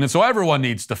pain, and so everyone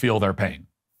needs to feel their pain.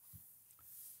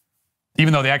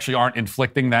 Even though they actually aren't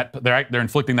inflicting that, they're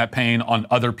inflicting that pain on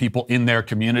other people in their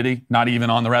community, not even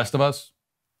on the rest of us.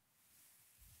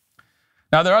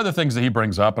 Now, there are other things that he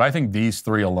brings up, but I think these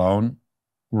three alone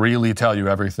really tell you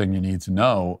everything you need to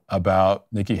know about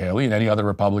Nikki Haley and any other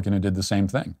Republican who did the same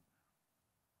thing.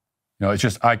 You know, it's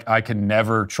just, I can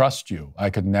never trust you. I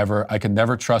can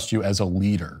never trust you as a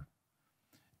leader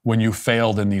when you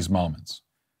failed in these moments.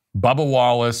 Bubba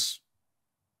Wallace,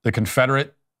 the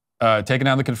Confederate, taking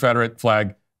down the Confederate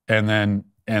flag, and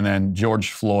then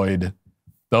George Floyd,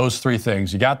 those three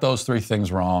things. You got those three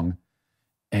things wrong,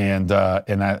 and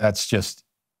that's just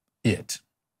it.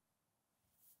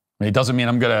 I mean, it doesn't mean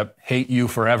I'm going to hate you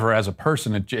forever as a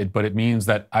person, but it means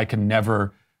that I can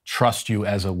never trust you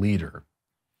as a leader.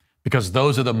 Because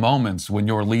those are the moments when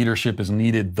your leadership is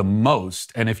needed the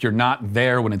most. And if you're not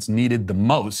there when it's needed the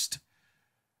most,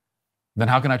 then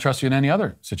how can I trust you in any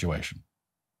other situation?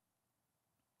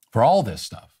 For all this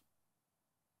stuff.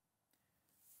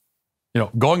 You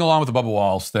know, going along with the Bubba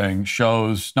Wallace thing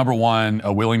shows, number one,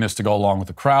 a willingness to go along with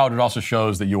the crowd. It also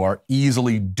shows that you are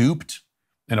easily duped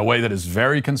in a way that is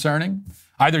very concerning.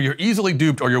 Either you're easily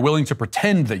duped or you're willing to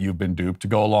pretend that you've been duped to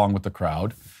go along with the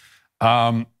crowd.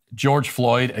 George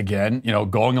Floyd, again, you know,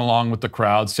 going along with the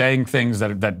crowd, saying things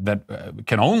that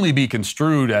can only be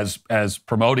construed as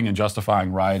promoting and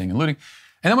justifying rioting and looting.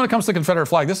 And then when it comes to the Confederate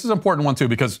flag, this is an important one too,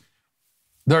 because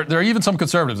there are even some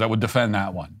conservatives that would defend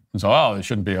that one. And so, there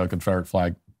shouldn't be a Confederate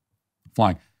flag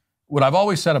flying. What I've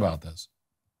always said about this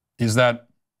is that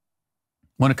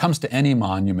when it comes to any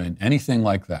monument, anything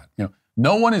like that, you know,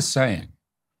 no one is saying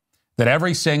that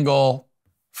every single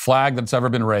flag that's ever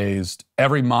been raised,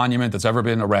 every monument that's ever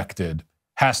been erected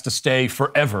has to stay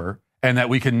forever and that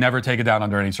we can never take it down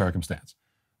under any circumstance.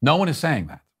 No one is saying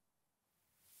that.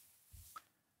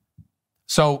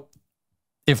 So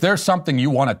if there's something you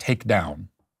want to take down,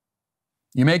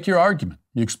 you make your argument.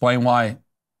 You explain why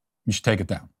you should take it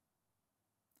down.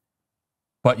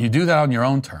 But you do that on your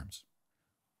own terms.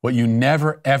 What you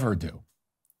never, ever do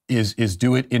is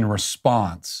do it in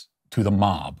response to the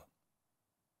mob.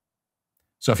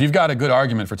 So if you've got a good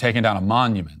argument for taking down a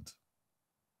monument,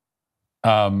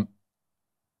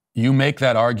 you make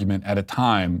that argument at a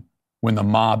time when the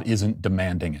mob isn't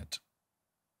demanding it.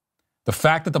 The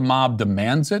fact that the mob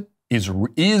demands it is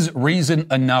reason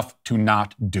enough to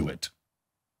not do it.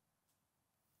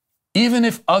 Even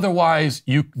if otherwise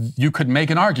you could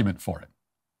make an argument for it.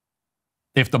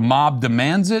 If the mob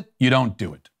demands it, you don't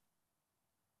do it.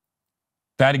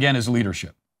 That again is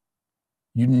leadership.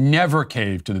 You never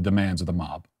cave to the demands of the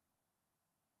mob.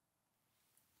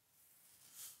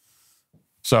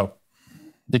 So,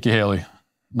 Nikki Haley,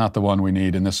 not the one we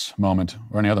need in this moment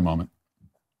or any other moment.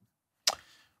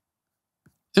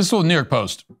 This is the New York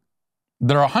Post.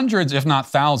 There are hundreds, if not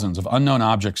thousands, of unknown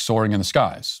objects soaring in the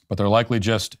skies, but they're likely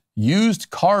just used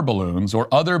car balloons or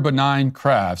other benign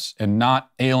crafts and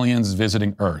not aliens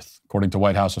visiting Earth, according to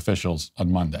White House officials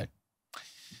on Monday.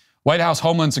 White House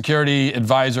Homeland Security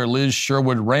Advisor Liz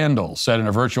Sherwood Randall said in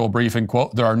a virtual briefing,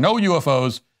 quote, "There are no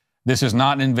UFOs. This is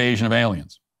not an invasion of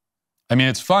aliens." I mean,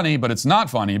 it's funny, but it's not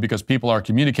funny because people are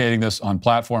communicating this on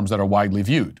platforms that are widely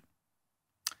viewed.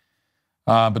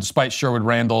 But despite Sherwood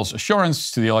Randall's assurance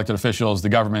to the elected officials, the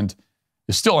government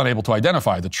is still unable to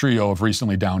identify the trio of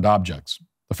recently downed objects.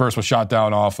 The first was shot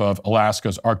down off of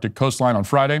Alaska's Arctic coastline on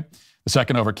Friday, the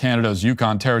second over Canada's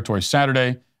Yukon Territory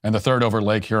Saturday, and the third over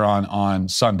Lake Huron on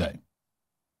Sunday.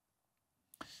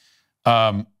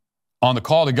 On the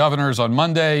call to governors on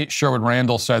Monday, Sherwood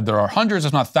Randall said there are hundreds,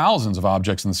 if not thousands, of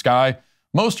objects in the sky.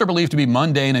 Most are believed to be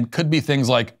mundane and could be things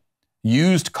like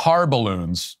used car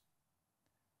balloons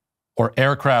or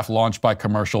aircraft launched by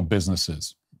commercial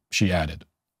businesses, she added.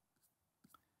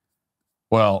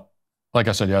 Well, like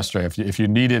I said yesterday, if you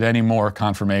needed any more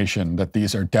confirmation that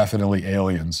these are definitely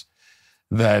aliens,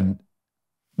 then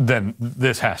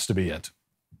this has to be it.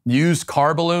 Used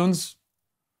car balloons?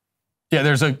 Yeah,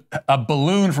 there's a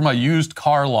balloon from a used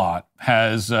car lot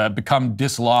has become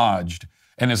dislodged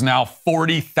and is now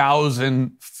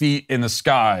 40,000 feet in the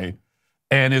sky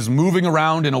and is moving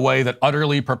around in a way that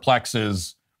utterly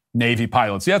perplexes Navy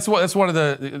pilots. Yeah, that's one of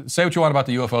the, say what you want about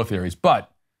the UFO theories,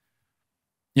 but,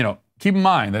 you know, keep in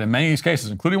mind that in many of these cases,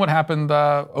 including what happened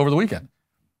over the weekend,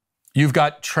 you've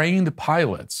got trained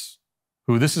pilots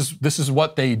who this is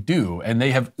what they do, and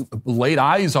they have laid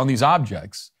eyes on these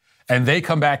objects, and they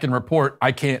come back and report,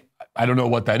 I don't know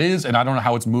what that is, and I don't know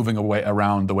how it's moving away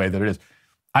around the way that it is.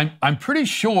 I'm pretty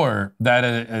sure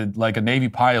that like a Navy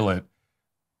pilot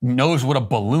knows what a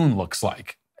balloon looks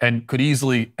like and could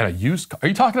easily, at a used car, are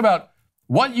you talking about,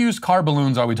 what used car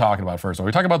balloons are we talking about first? Are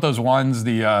we talking about those ones,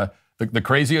 the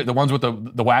crazy, the ones with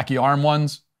the wacky arm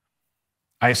ones?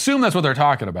 I assume that's what they're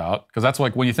talking about, because that's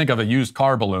like when you think of a used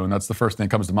car balloon, that's the first thing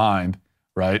that comes to mind,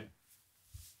 right?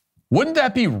 Wouldn't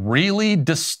that be really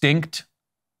distinct?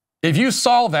 If you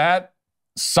saw that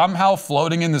somehow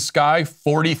floating in the sky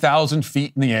 40,000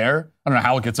 feet in the air, I don't know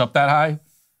how it gets up that high.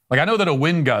 Like, I know that a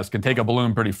wind gust can take a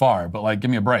balloon pretty far, but like, give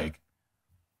me a break.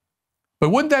 But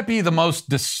wouldn't that be the most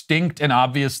distinct and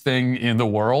obvious thing in the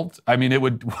world? I mean,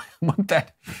 wouldn't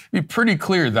that be pretty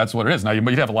clear that's what it is? Now,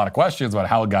 you'd have a lot of questions about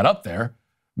how it got up there.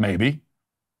 Maybe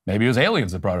it was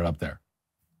aliens that brought it up there.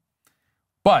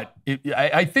 But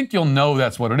I think you'll know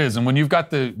that's what it is. And when you've got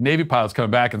the Navy pilots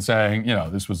coming back and saying, you know,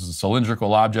 this was a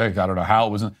cylindrical object, I don't know how it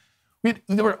was.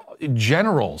 There were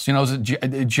generals, you know,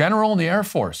 a general in the Air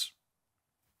Force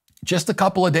just a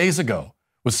couple of days ago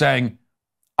was saying,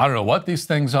 I don't know what these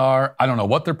things are. I don't know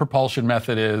what their propulsion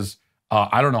method is.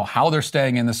 I don't know how they're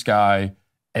staying in the sky.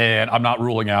 And I'm not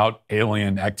ruling out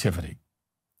alien activity.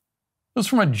 It was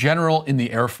from a general in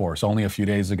the Air Force only a few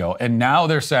days ago. And now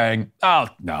they're saying, oh,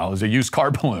 no, it was a used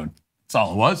car balloon. That's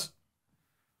all it was.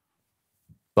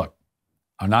 Look,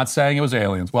 I'm not saying it was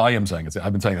aliens. Well, I am saying it.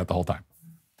 I've been saying that the whole time.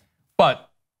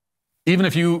 But even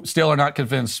if you still are not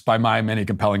convinced by my many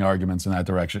compelling arguments in that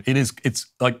direction, it's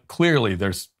like clearly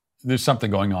there's something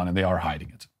going on and they are hiding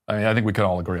it. I mean, I think we could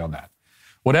all agree on that.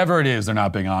 Whatever it is, they're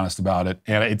not being honest about it.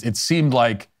 And it seemed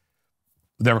like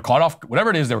they were caught off, whatever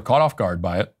it is, they were caught off guard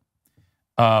by it.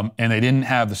 And they didn't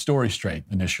have the story straight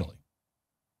initially.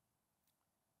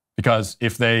 Because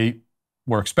if they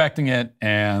were expecting it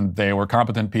and they were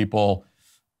competent people,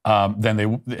 then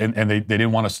they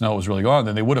didn't want us to know what was really going on,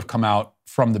 then they would have come out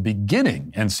from the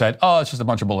beginning and said, oh, it's just a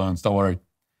bunch of balloons, don't worry.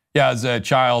 Yeah, as a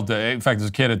child, in fact, as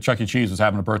a kid at Chuck E. Cheese was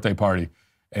having a birthday party,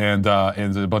 and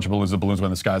a bunch of balloons, the balloons went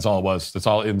in the sky. That's all it was. It's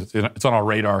on our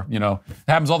radar, you know. It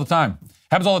happens all the time. It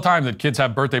happens all the time that kids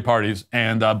have birthday parties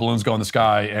and balloons go in the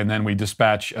sky, and then we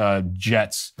dispatch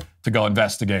jets to go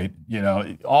investigate. You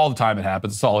know, all the time it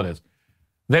happens. That's all it is.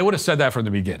 They would have said that from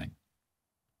the beginning.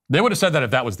 They would have said that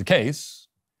if that was the case,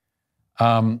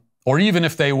 or even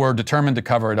if they were determined to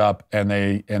cover it up and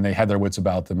they had their wits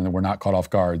about them and they were not caught off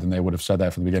guard, then they would have said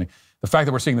that from the beginning. The fact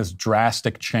that we're seeing this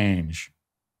drastic change,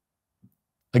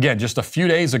 again, just a few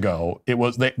days ago, it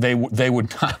was they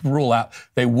would not rule out,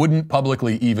 they wouldn't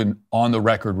publicly even on the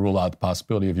record rule out the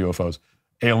possibility of UFOs,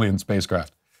 alien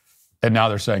spacecraft. And now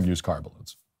they're saying used car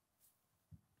balloons.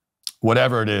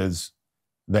 Whatever it is,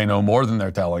 they know more than they're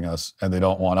telling us, and they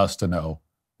don't want us to know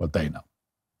what they know.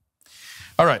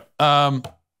 All right.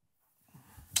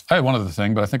 I had one other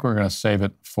thing, but I think we're going to save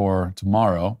it for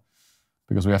tomorrow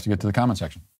because we have to get to the comment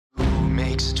section. Who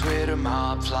makes a Twitter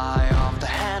mob fly off the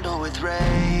handle with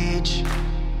rage?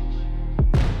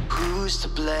 Who's to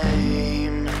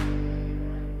blame?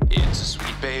 It's a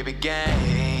sweet baby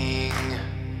gang.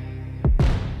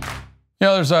 You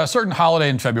know, there's a certain holiday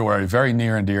in February, very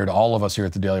near and dear to all of us here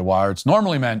at the Daily Wire. It's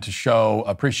normally meant to show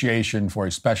appreciation for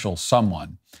a special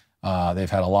someone. They've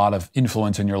had a lot of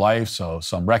influence in your life, so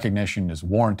some recognition is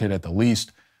warranted at the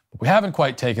least. But we haven't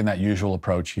quite taken that usual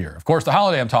approach here. Of course, the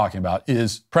holiday I'm talking about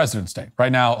is President's Day.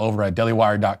 Right now, over at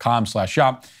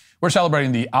dailywire.com/shop, we're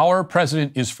celebrating the Our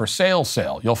President is for Sale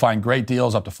sale. You'll find great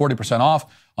deals up to 40%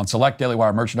 off on select Daily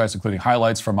Wire merchandise, including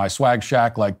highlights from my swag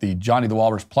shack, like the Johnny the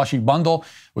Walrus plushie bundle,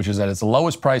 which is at its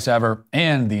lowest price ever,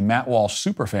 and the Matt Walsh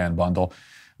Superfan bundle.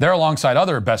 They're alongside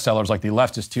other bestsellers like the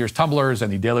Leftist Tears tumblers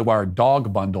and the Daily Wire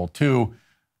dog bundle, too.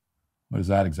 What is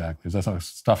that exactly? Is that some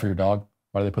stuff for your dog?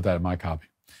 Why do they put that in my copy?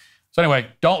 So anyway,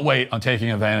 don't wait on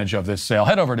taking advantage of this sale.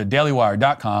 Head over to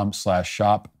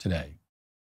dailywire.com/shop today.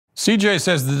 CJ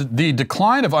says the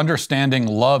decline of understanding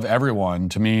love everyone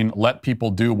to mean let people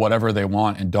do whatever they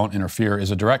want and don't interfere is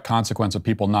a direct consequence of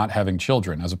people not having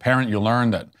children. As a parent, you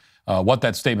learn that what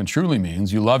that statement truly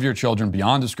means. You love your children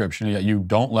beyond description, yet you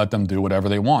don't let them do whatever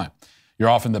they want. You're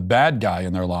often the bad guy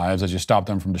in their lives as you stop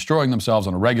them from destroying themselves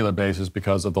on a regular basis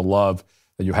because of the love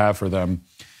that you have for them.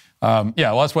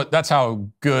 Yeah, well, that's how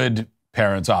good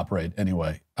parents operate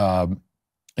anyway.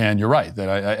 And you're right, that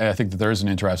I think that there is an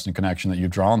interesting connection that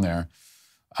you've drawn there.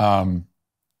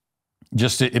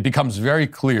 it becomes very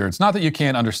clear. It's not that you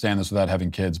can't understand this without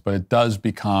having kids, but it does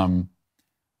become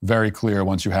very clear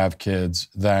once you have kids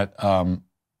that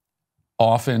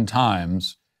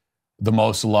oftentimes the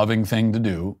most loving thing to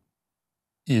do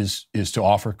is to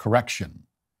offer correction,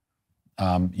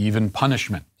 even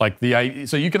punishment.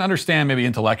 So you can understand maybe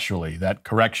intellectually that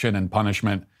correction and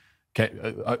punishment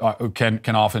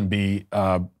can often be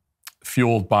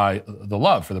fueled by the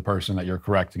love for the person that you're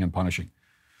correcting and punishing.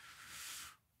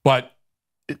 But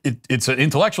it's an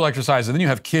intellectual exercise, and then you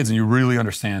have kids and you really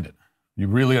understand it. You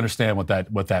really understand what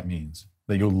that means.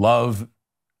 That you love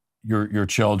your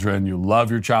children, you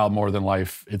love your child more than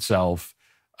life itself,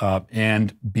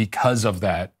 and because of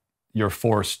that, you're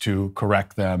forced to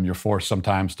correct them. You're forced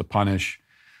sometimes to punish.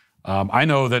 I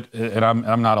know that, and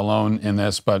I'm not alone in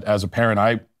this, but as a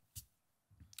parent,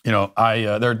 there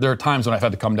are times when I've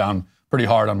had to come down pretty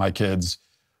hard on my kids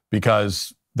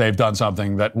because they've done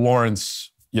something that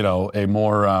warrants, a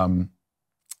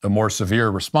more severe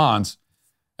response.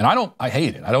 And I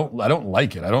hate it. I don't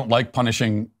like it. I don't like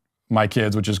punishing my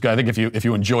kids, which is good. I think if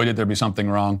you enjoyed it, there'd be something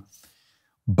wrong.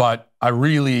 But I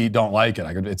really don't like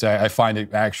it. I find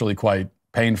it actually quite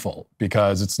painful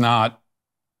because it's not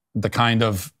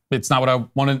what I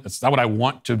wanted. It's not what I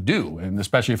want to do. And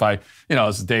especially if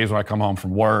it's the days when I come home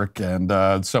from work and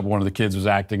one of the kids was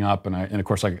acting up, and of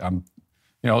course I'm,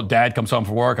 dad comes home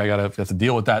from work. I have to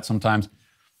deal with that sometimes.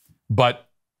 But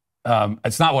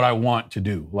it's not what I want to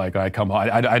do. Like I come home,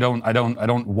 I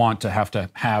don't want to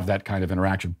have that kind of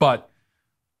interaction. But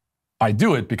I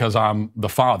do it because I'm the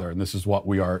father, and this is what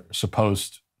we are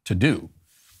supposed to do.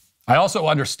 I also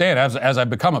understand, as I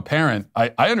become a parent, I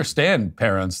understand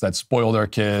parents that spoil their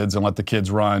kids and let the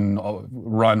kids run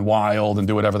wild and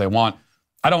do whatever they want.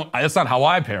 It's not how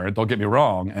I parent, don't get me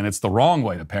wrong, and it's the wrong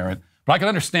way to parent. But I can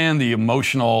understand the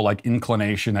emotional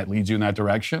inclination that leads you in that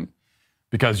direction,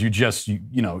 because it's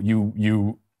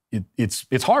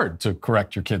hard to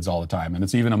correct your kids all the time, and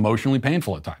it's even emotionally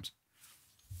painful at times.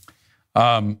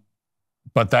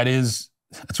 But that's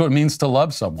what it means to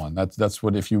love someone. That's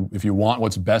what, if you want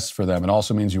what's best for them, it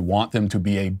also means you want them to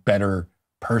be a better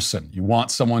person. You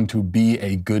want someone to be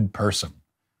a good person.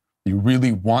 You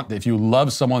really want, if you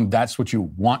love someone, that's what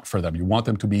you want for them. You want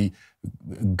them to be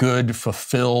good,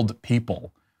 fulfilled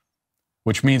people,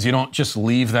 which means you don't just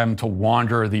leave them to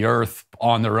wander the earth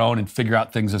on their own and figure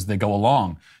out things as they go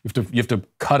along. You have to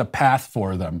cut a path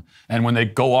for them. And when they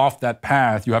go off that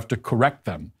path, you have to correct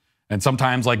them. And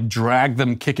sometimes drag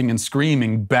them kicking and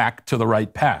screaming back to the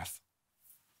right path.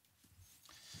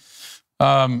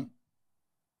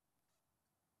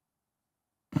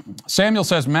 Samuel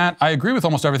says, Matt, I agree with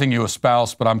almost everything you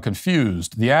espouse, but I'm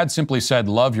confused. The ad simply said,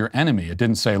 love your enemy. It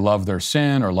didn't say love their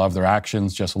sin or love their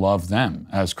actions, just love them.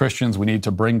 As Christians, we need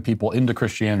to bring people into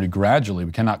Christianity gradually.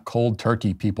 We cannot cold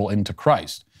turkey people into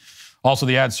Christ. Also,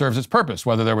 the ad serves its purpose.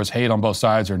 Whether there was hate on both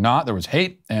sides or not, there was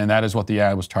hate, and that is what the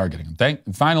ad was targeting.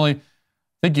 And finally, I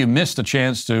think you missed a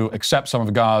chance to accept some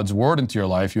of God's word into your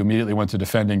life. You immediately went to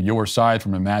defending your side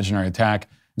from an imaginary attack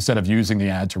instead of using the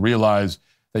ad to realize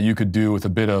that you could do with a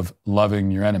bit of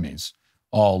loving your enemies.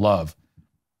 All love.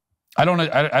 I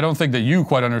don't think that you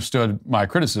quite understood my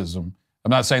criticism.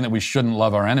 I'm not saying that we shouldn't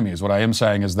love our enemies. What I am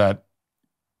saying is that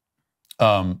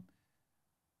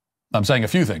I'm saying a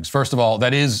few things. First of all,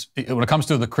 that is, when it comes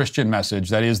to the Christian message,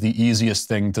 that is the easiest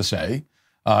thing to say.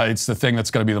 It's the thing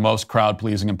that's going to be the most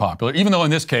crowd-pleasing and popular. Even though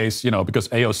in this case, because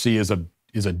AOC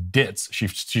is a ditz,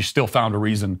 she still found a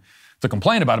reason to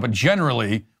complain about it. But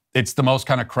generally, it's the most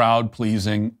kind of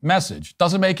crowd-pleasing message.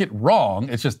 Doesn't make it wrong.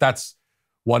 It's just that's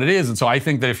what it is. And so I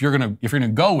think that if you're gonna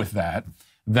go with that,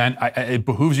 then it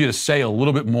behooves you to say a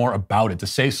little bit more about it, to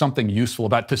say something useful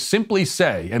about it, to simply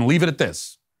say and leave it at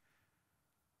this.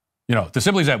 To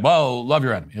simply say, well, love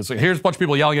your enemy. It's like, here's a bunch of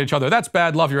people yelling at each other. That's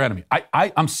bad, love your enemy.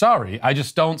 I'm sorry. I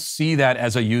just don't see that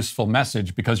as a useful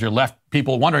message, because you're left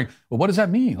people wondering, well, what does that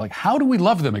mean? How do we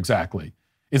love them exactly?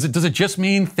 Does it just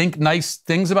mean think nice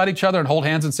things about each other and hold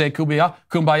hands and say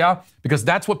kumbaya? Because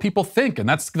that's what people think, and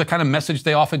that's the kind of message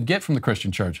they often get from the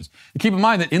Christian churches. And keep in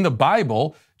mind that in the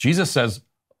Bible, Jesus says,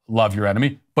 love your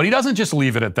enemy, but he doesn't just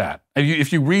leave it at that.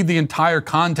 If you read the entire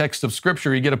context of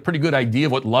Scripture, you get a pretty good idea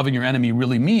of what loving your enemy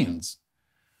really means.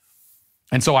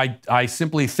 And so I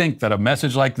simply think that a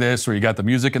message like this, where you got the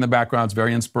music in the background, it's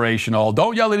very inspirational.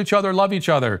 Don't yell at each other, love each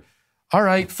other. All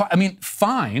right,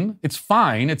 fine. It's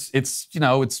fine. It's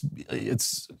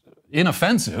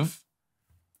inoffensive.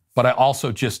 But I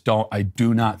also just I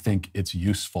do not think it's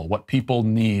useful. What people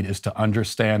need is to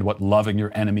understand what loving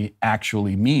your enemy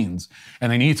actually means.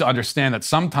 And they need to understand that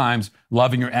sometimes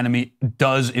loving your enemy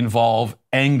does involve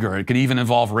anger. It could even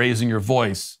involve raising your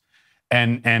voice.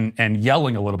 and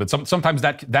yelling a little bit. Sometimes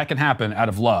that can happen out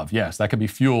of love. Yes, that can be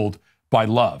fueled by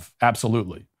love.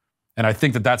 Absolutely. And I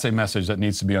think that that's a message that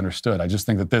needs to be understood. I just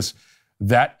think that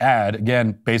that ad,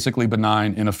 again, basically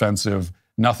benign, inoffensive,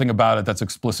 nothing about it that's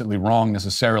explicitly wrong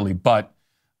necessarily, but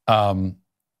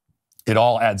it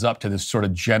all adds up to this sort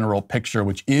of general picture,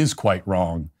 which is quite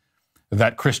wrong,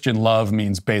 that Christian love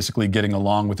means basically getting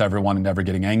along with everyone and never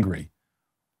getting angry.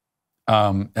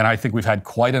 And I think we've had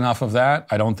quite enough of that.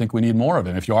 I don't think we need more of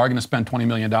it. If you are going to spend $20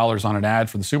 million on an ad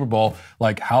for the Super Bowl,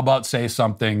 like, how about say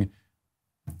something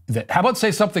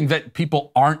that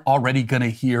people aren't already going to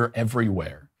hear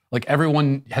everywhere? Like,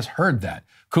 everyone has heard that.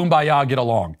 Kumbaya, get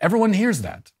along. Everyone hears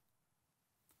that.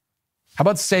 How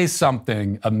about say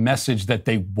something, a message that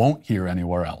they won't hear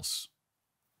anywhere else?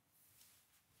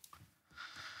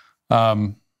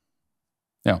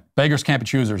 Beggars can't be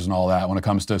choosers and all that when it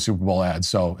comes to Super Bowl ads.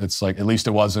 So it's like, at least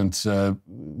it wasn't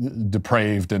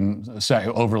depraved and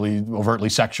overtly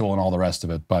sexual and all the rest of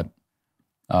it. But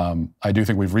I do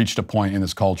think we've reached a point in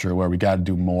this culture where we got to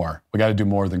do more. We got to do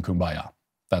more than Kumbaya.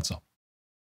 That's all.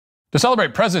 To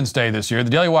celebrate President's Day this year, the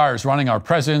Daily Wire is running our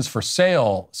Presidents for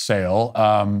Sale sale,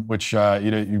 which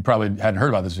you probably hadn't heard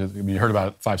about this. I mean, you heard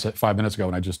about it 5 minutes ago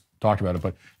when I just talked about it.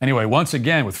 But anyway, once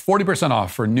again, with 40%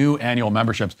 off for new annual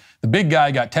memberships. The big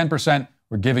guy got 10%.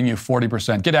 We're giving you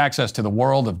 40%. Get access to the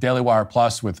world of Daily Wire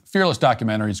Plus with fearless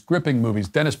documentaries, gripping movies,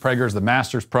 Dennis Prager's The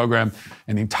Masters program,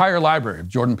 and the entire library of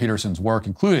Jordan Peterson's work,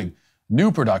 including new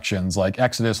productions like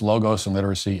Exodus, Logos and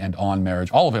Literacy, and On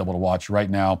Marriage, all available to watch right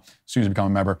now as soon as you become a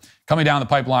member. Coming down the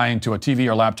pipeline to a TV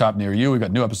or laptop near you, we've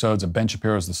got new episodes of Ben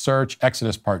Shapiro's The Search,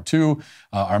 Exodus Part 2,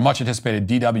 our much-anticipated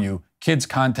DW kids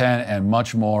content, and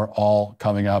much more, all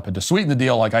coming up. And to sweeten the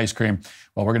deal like ice cream,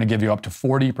 well, we're going to give you up to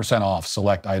 40% off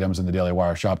select items in the Daily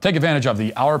Wire shop. Take advantage of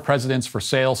the Our Presidents for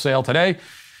Sale today.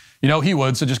 You know he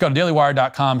would, so just go to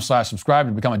dailywire.com/subscribe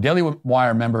and become a Daily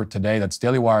Wire member today. That's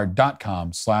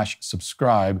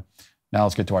dailywire.com/subscribe. Now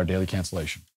let's get to our daily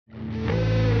cancellation.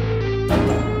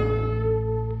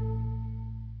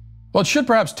 Well, it should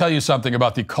perhaps tell you something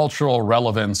about the cultural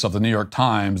relevance of the New York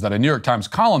Times that a New York Times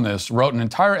columnist wrote an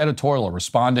entire editorial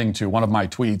responding to one of my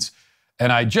tweets,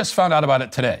 and I just found out about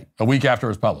it today, a week after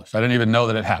it was published. I didn't even know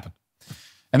that it happened.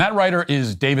 And that writer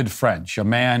is David French, a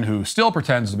man who still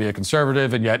pretends to be a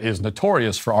conservative and yet is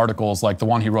notorious for articles like the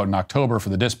one he wrote in October for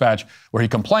The Dispatch, where he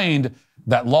complained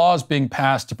that laws being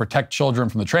passed to protect children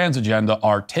from the trans agenda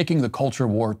are taking the culture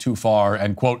war too far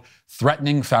and, quote,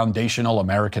 threatening foundational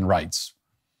American rights.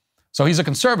 So he's a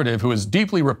conservative who is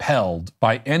deeply repelled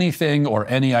by anything or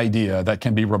any idea that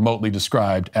can be remotely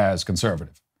described as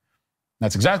conservative.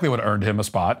 That's exactly what earned him a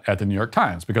spot at the New York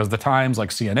Times, because the Times,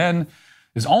 like CNN,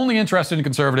 is only interested in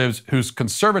conservatives whose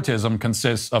conservatism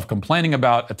consists of complaining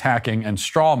about, attacking, and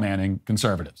straw-manning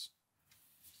conservatives.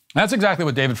 And that's exactly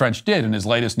what David French did in his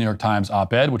latest New York Times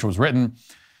op-ed, which was written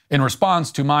in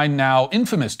response to my now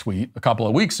infamous tweet a couple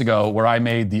of weeks ago, where I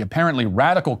made the apparently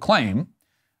radical claim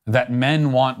that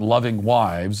men want loving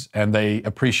wives and they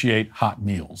appreciate hot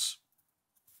meals.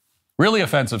 Really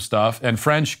offensive stuff, and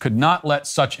French could not let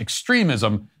such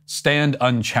extremism stand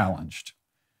unchallenged.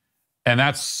 And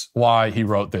that's why he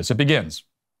wrote this. It begins.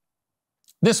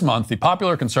 This month, the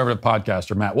popular conservative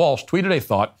podcaster Matt Walsh tweeted a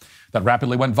thought that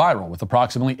rapidly went viral with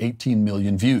approximately 18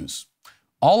 million views.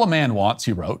 All a man wants,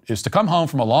 he wrote, is to come home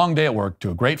from a long day at work to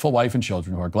a grateful wife and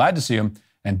children who are glad to see him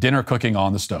and dinner cooking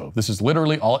on the stove. This is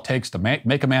literally all it takes to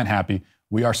make a man happy.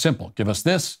 We are simple. Give us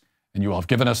this, and you will have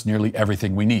given us nearly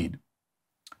everything we need.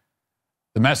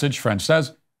 The message, French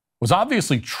says, was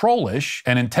obviously trollish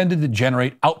and intended to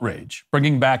generate outrage.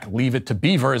 Bringing back Leave It to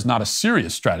Beaver is not a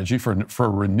serious strategy for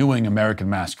renewing American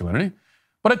masculinity,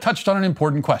 but it touched on an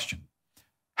important question.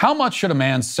 How much should a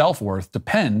man's self-worth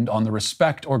depend on the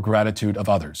respect or gratitude of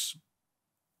others?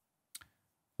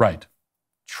 Right.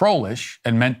 Trollish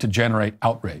and meant to generate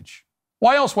outrage.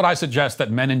 Why else would I suggest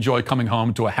that men enjoy coming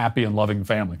home to a happy and loving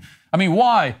family? I mean,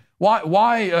 why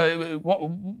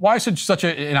should such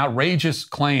an outrageous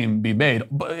claim be made,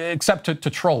 except to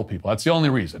troll people? That's the only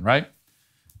reason, right?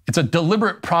 It's a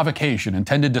deliberate provocation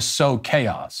intended to sow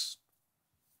chaos.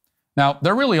 Now,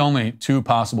 there are really only two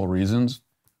possible reasons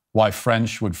why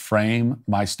French would frame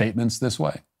my statements this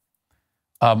way.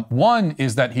 One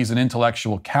is that he's an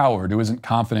intellectual coward who isn't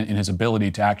confident in his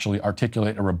ability to actually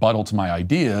articulate a rebuttal to my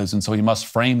ideas, and so he must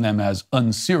frame them as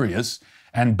unserious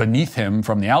and beneath him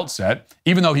from the outset,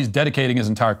 even though he's dedicating his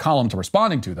entire column to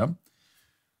responding to them.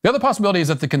 The other possibility is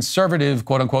that the conservative,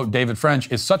 quote-unquote, David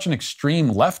French is such an extreme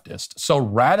leftist, so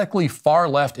radically far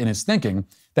left in his thinking,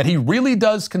 that he really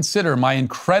does consider my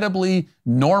incredibly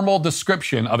normal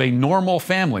description of a normal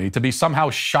family to be somehow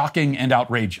shocking and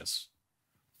outrageous.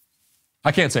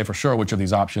 I can't say for sure which of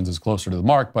these options is closer to the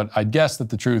mark, but I'd guess that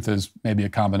the truth is maybe a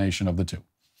combination of the two.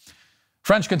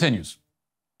 French continues.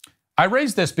 I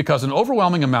raise this because an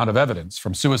overwhelming amount of evidence,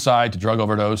 from suicide to drug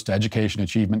overdose to education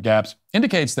achievement gaps,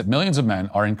 indicates that millions of men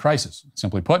are in crisis.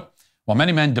 Simply put, while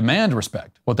many men demand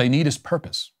respect, what they need is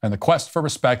purpose, and the quest for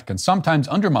respect can sometimes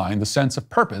undermine the sense of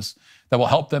purpose that will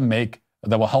help make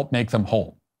them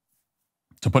whole.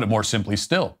 To put it more simply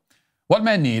still, what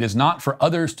men need is not for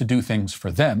others to do things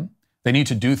for them. They need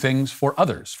to do things for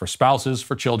others, for spouses,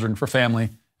 for children, for family,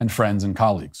 and friends and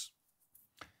colleagues.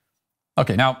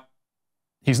 Okay, now,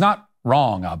 he's not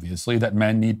wrong, obviously, that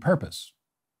men need purpose.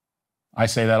 I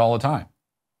say that all the time.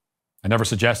 I never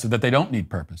suggested that they don't need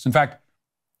purpose. In fact,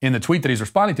 in the tweet that he's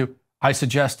responding to, I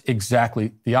suggest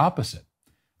exactly the opposite.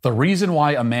 The reason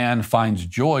why a man finds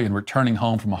joy in returning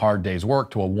home from a hard day's work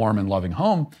to a warm and loving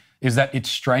home is that it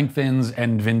strengthens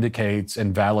and vindicates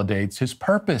and validates his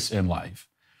purpose in life.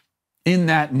 In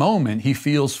that moment, he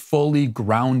feels fully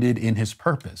grounded in his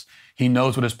purpose. He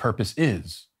knows what his purpose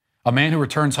is. A man who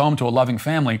returns home to a loving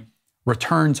family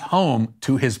returns home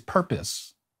to his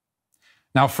purpose.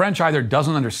 Now, French either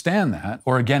doesn't understand that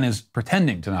or, again, is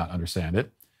pretending to not understand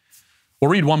it.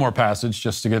 We'll read one more passage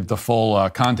just to get the full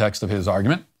context of his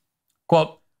argument.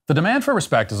 Quote, the demand for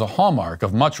respect is a hallmark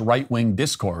of much right-wing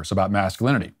discourse about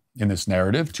masculinity. In this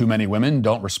narrative, too many women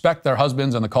don't respect their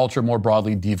husbands and the culture more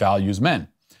broadly devalues men.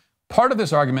 Part of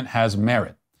this argument has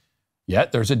merit.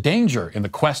 Yet there's a danger in the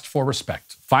quest for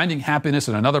respect. Finding happiness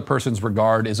in another person's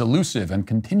regard is elusive and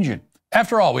contingent.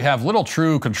 After all, we have little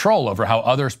true control over how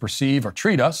others perceive or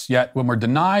treat us, yet when we're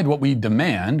denied what we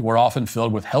demand, we're often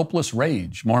filled with helpless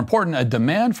rage. More important, a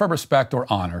demand for respect or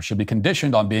honor should be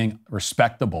conditioned on being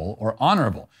respectable or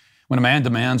honorable. When a man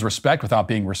demands respect without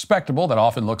being respectable, that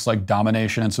often looks like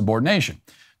domination and subordination.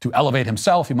 To elevate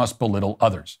himself, he must belittle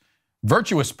others.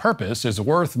 Virtuous purpose is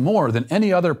worth more than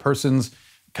any other person's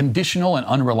conditional and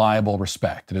unreliable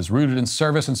respect. It is rooted in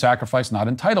service and sacrifice, not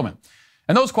entitlement.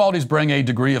 And those qualities bring a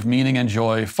degree of meaning and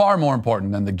joy far more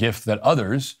important than the gift that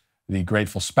others, the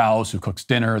grateful spouse who cooks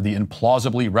dinner, the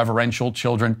implausibly reverential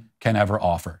children, can ever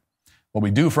offer. What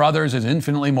we do for others is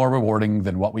infinitely more rewarding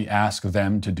than what we ask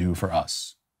them to do for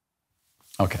us.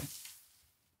 Okay.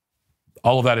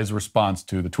 All of that is a response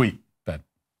to the tweet that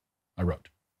I wrote.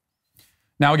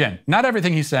 Now, again, not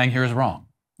everything he's saying here is wrong.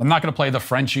 I'm not going to play the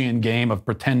Frenchian game of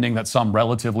pretending that some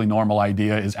relatively normal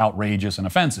idea is outrageous and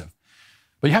offensive.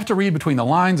 But you have to read between the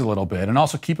lines a little bit and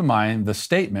also keep in mind the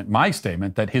statement, my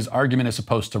statement, that his argument is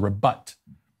supposed to rebut.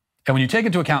 And when you take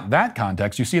into account that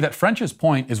context, you see that French's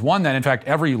point is one that, in fact,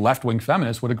 every left-wing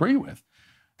feminist would agree with,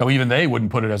 though even they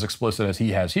wouldn't put it as explicit as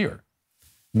he has here.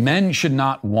 Men should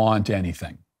not want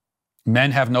anything.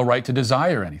 Men have no right to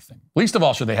desire anything. Least of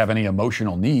all should they have any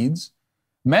emotional needs.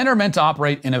 Men are meant to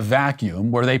operate in a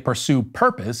vacuum where they pursue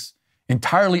purpose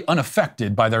entirely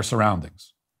unaffected by their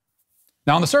surroundings.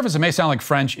 Now, on the surface, it may sound like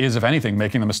French is, if anything,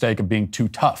 making the mistake of being too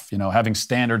tough, having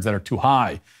standards that are too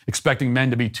high, expecting men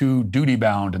to be too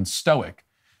duty-bound and stoic.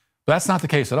 But that's not the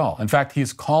case at all. In fact,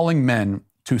 he's calling men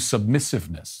to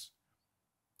submissiveness.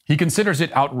 He considers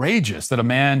it outrageous that a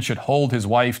man should hold his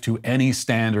wife to any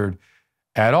standard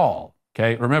at all.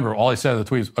 Okay, remember, all I said in the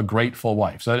tweet is a grateful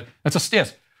wife. So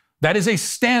that is a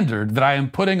standard that I am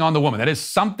putting on the woman. That is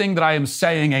something that I am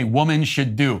saying a woman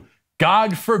should do.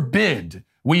 God forbid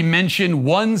we mention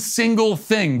one single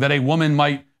thing that a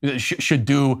woman should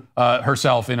do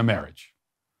herself in a marriage.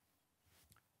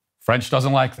 French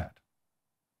doesn't like that.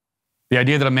 The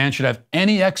idea that a man should have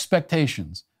any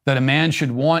expectations, that a man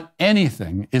should want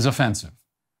anything, is offensive.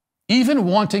 Even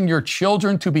wanting your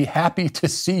children to be happy to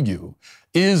see you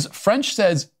is, French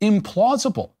says,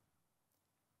 implausible.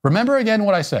 Remember again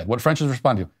what I said, what French is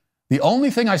responding to. The only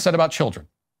thing I said about children,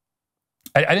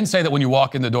 I didn't say that when you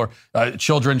walk in the door,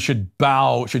 children should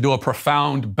bow, should do a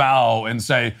profound bow and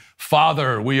say,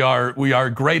 Father, we are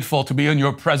grateful to be in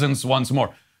your presence once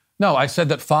more. No, I said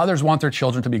that fathers want their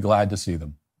children to be glad to see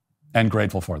them and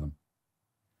grateful for them.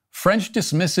 French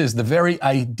dismisses the very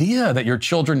idea that your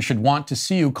children should want to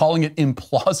see you, calling it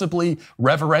implausibly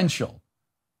reverential.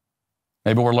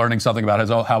 Maybe we're learning something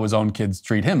about how his own kids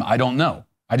treat him. I don't know.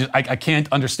 I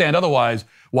can't understand otherwise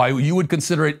why you would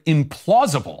consider it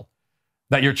implausible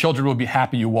that your children would be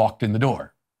happy you walked in the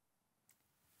door.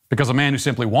 Because a man who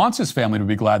simply wants his family to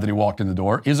be glad that he walked in the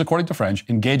door is, according to French,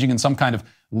 engaging in some kind of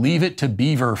leave it to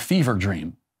beaver fever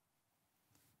dream.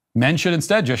 Men should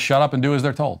instead just shut up and do as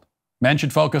they're told. Men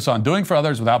should focus on doing for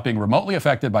others without being remotely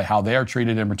affected by how they are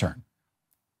treated in return.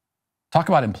 Talk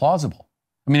about implausible.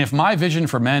 I mean, if my vision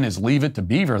for men is leave it to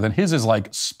beaver, then his is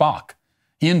like Spock.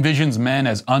 He envisions men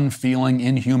as unfeeling,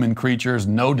 inhuman creatures,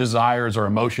 no desires or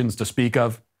emotions to speak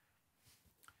of.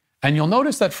 And you'll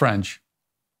notice that French,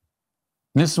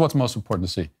 and this is what's most important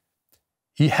to see,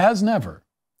 he has never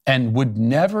and would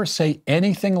never say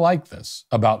anything like this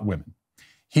about women.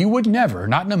 He would never,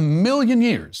 not in a million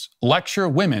years, lecture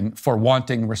women for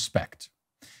wanting respect.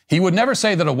 He would never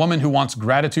say that a woman who wants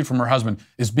gratitude from her husband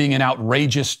is being an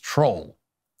outrageous troll.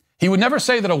 He would never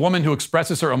say that a woman who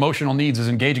expresses her emotional needs is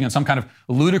engaging in some kind of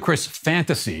ludicrous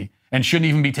fantasy and shouldn't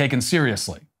even be taken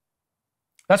seriously.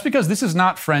 That's because this is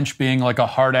not French being like a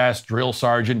hard-ass drill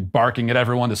sergeant barking at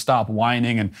everyone to stop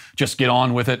whining and just get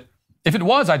on with it. If it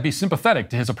was, I'd be sympathetic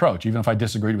to his approach, even if I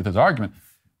disagreed with his argument.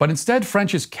 But instead,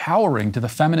 French is cowering to the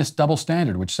feminist double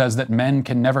standard, which says that men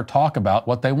can never talk about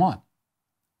what they want.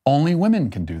 Only women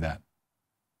can do that.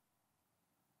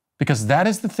 Because that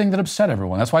is the thing that upset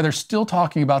everyone. That's why they're still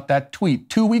talking about that tweet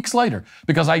 2 weeks later,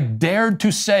 because I dared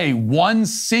to say one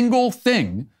single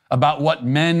thing about what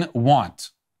men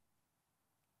want.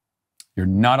 You're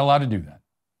not allowed to do that,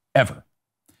 ever.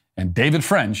 And David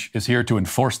French is here to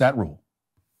enforce that rule.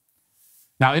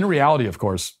 Now, in reality, of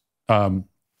course, in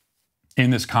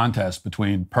this contest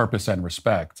between purpose and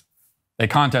respect, a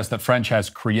contest that French has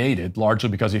created largely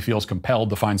because he feels compelled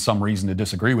to find some reason to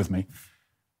disagree with me,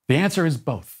 the answer is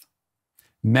both.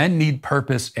 Men need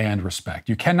purpose and respect.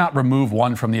 You cannot remove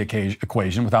one from the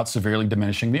equation without severely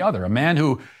diminishing the other. A man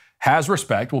who has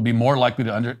respect will be more likely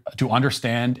to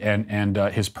understand and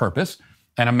his purpose,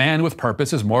 and a man with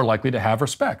purpose is more likely to have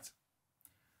respect.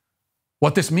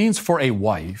 What this means for a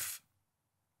wife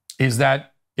is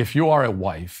that if you are a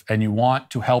wife and you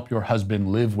want to help your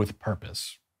husband live with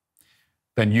purpose,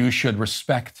 then you should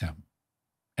respect him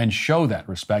and show that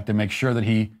respect and make sure that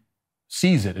he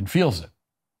sees it and feels it.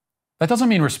 That doesn't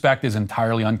mean respect is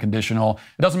entirely unconditional.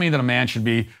 It doesn't mean that a man should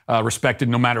be respected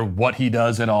no matter what he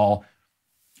does at all.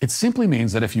 It simply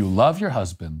means that if you love your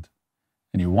husband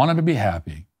and you want him to be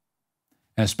happy,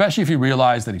 and especially if you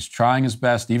realize that he's trying his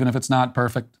best, even if it's not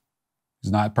perfect,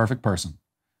 he's not a perfect person,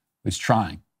 he's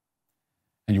trying,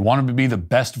 and you want him to be the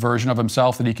best version of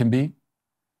himself that he can be,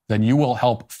 then you will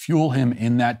help fuel him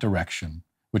in that direction,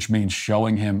 which means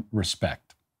showing him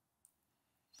respect.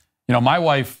 You know, my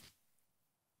wife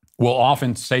will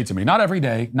often say to me, not every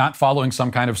day, not following some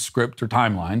kind of script or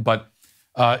timeline, but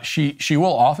she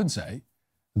will often say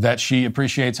that she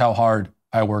appreciates how hard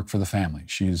I work for the family.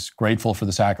 She's grateful for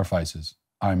the sacrifices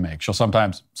I make. She'll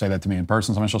sometimes say that to me in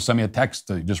person. Sometimes she'll send me a text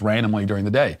just randomly during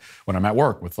the day when I'm at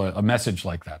work with a message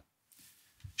like that.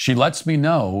 She lets me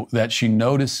know that she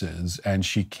notices and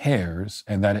she cares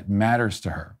and that it matters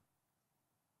to her.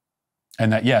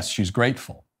 And that, yes, she's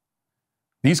grateful.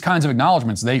 These kinds of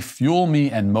acknowledgments, they fuel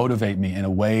me and motivate me in a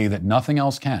way that nothing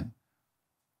else can.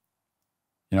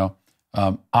 You know,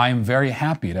 I'm very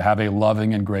happy to have a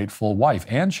loving and grateful wife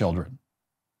and children.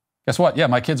 Guess what? Yeah,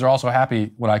 my kids are also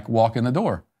happy when I walk in the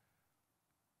door.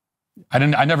 I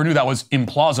never knew that was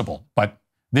implausible, but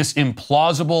this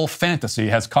implausible fantasy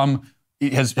has come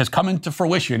into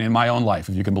fruition in my own life,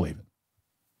 if you can believe it.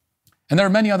 And there are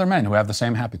many other men who have the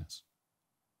same happiness.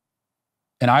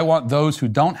 And I want those who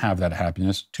don't have that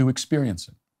happiness to experience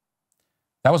it.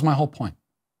 That was my whole point.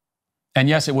 And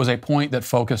yes, it was a point that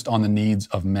focused on the needs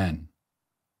of men.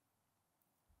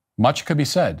 Much could be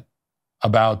said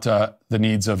about the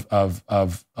needs of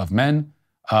men,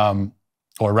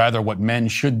 or rather what men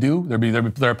should do.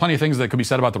 There are plenty of things that could be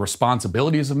said about the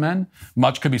responsibilities of men.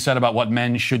 Much could be said about what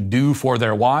men should do for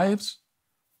their wives.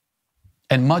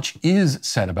 And much is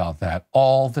said about that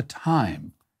all the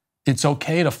time. It's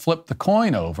okay to flip the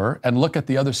coin over and look at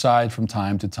the other side from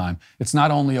time to time. It's not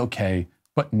only okay,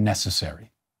 but necessary.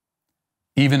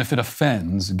 Even if it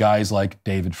offends guys like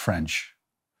David French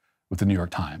with the New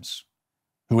York Times,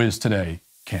 who is today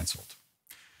canceled.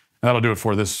 And that'll do it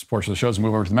for this portion of the show. Let's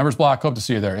move over to the members block. Hope to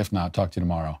see you there. If not, talk to you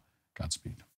tomorrow.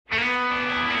 Godspeed.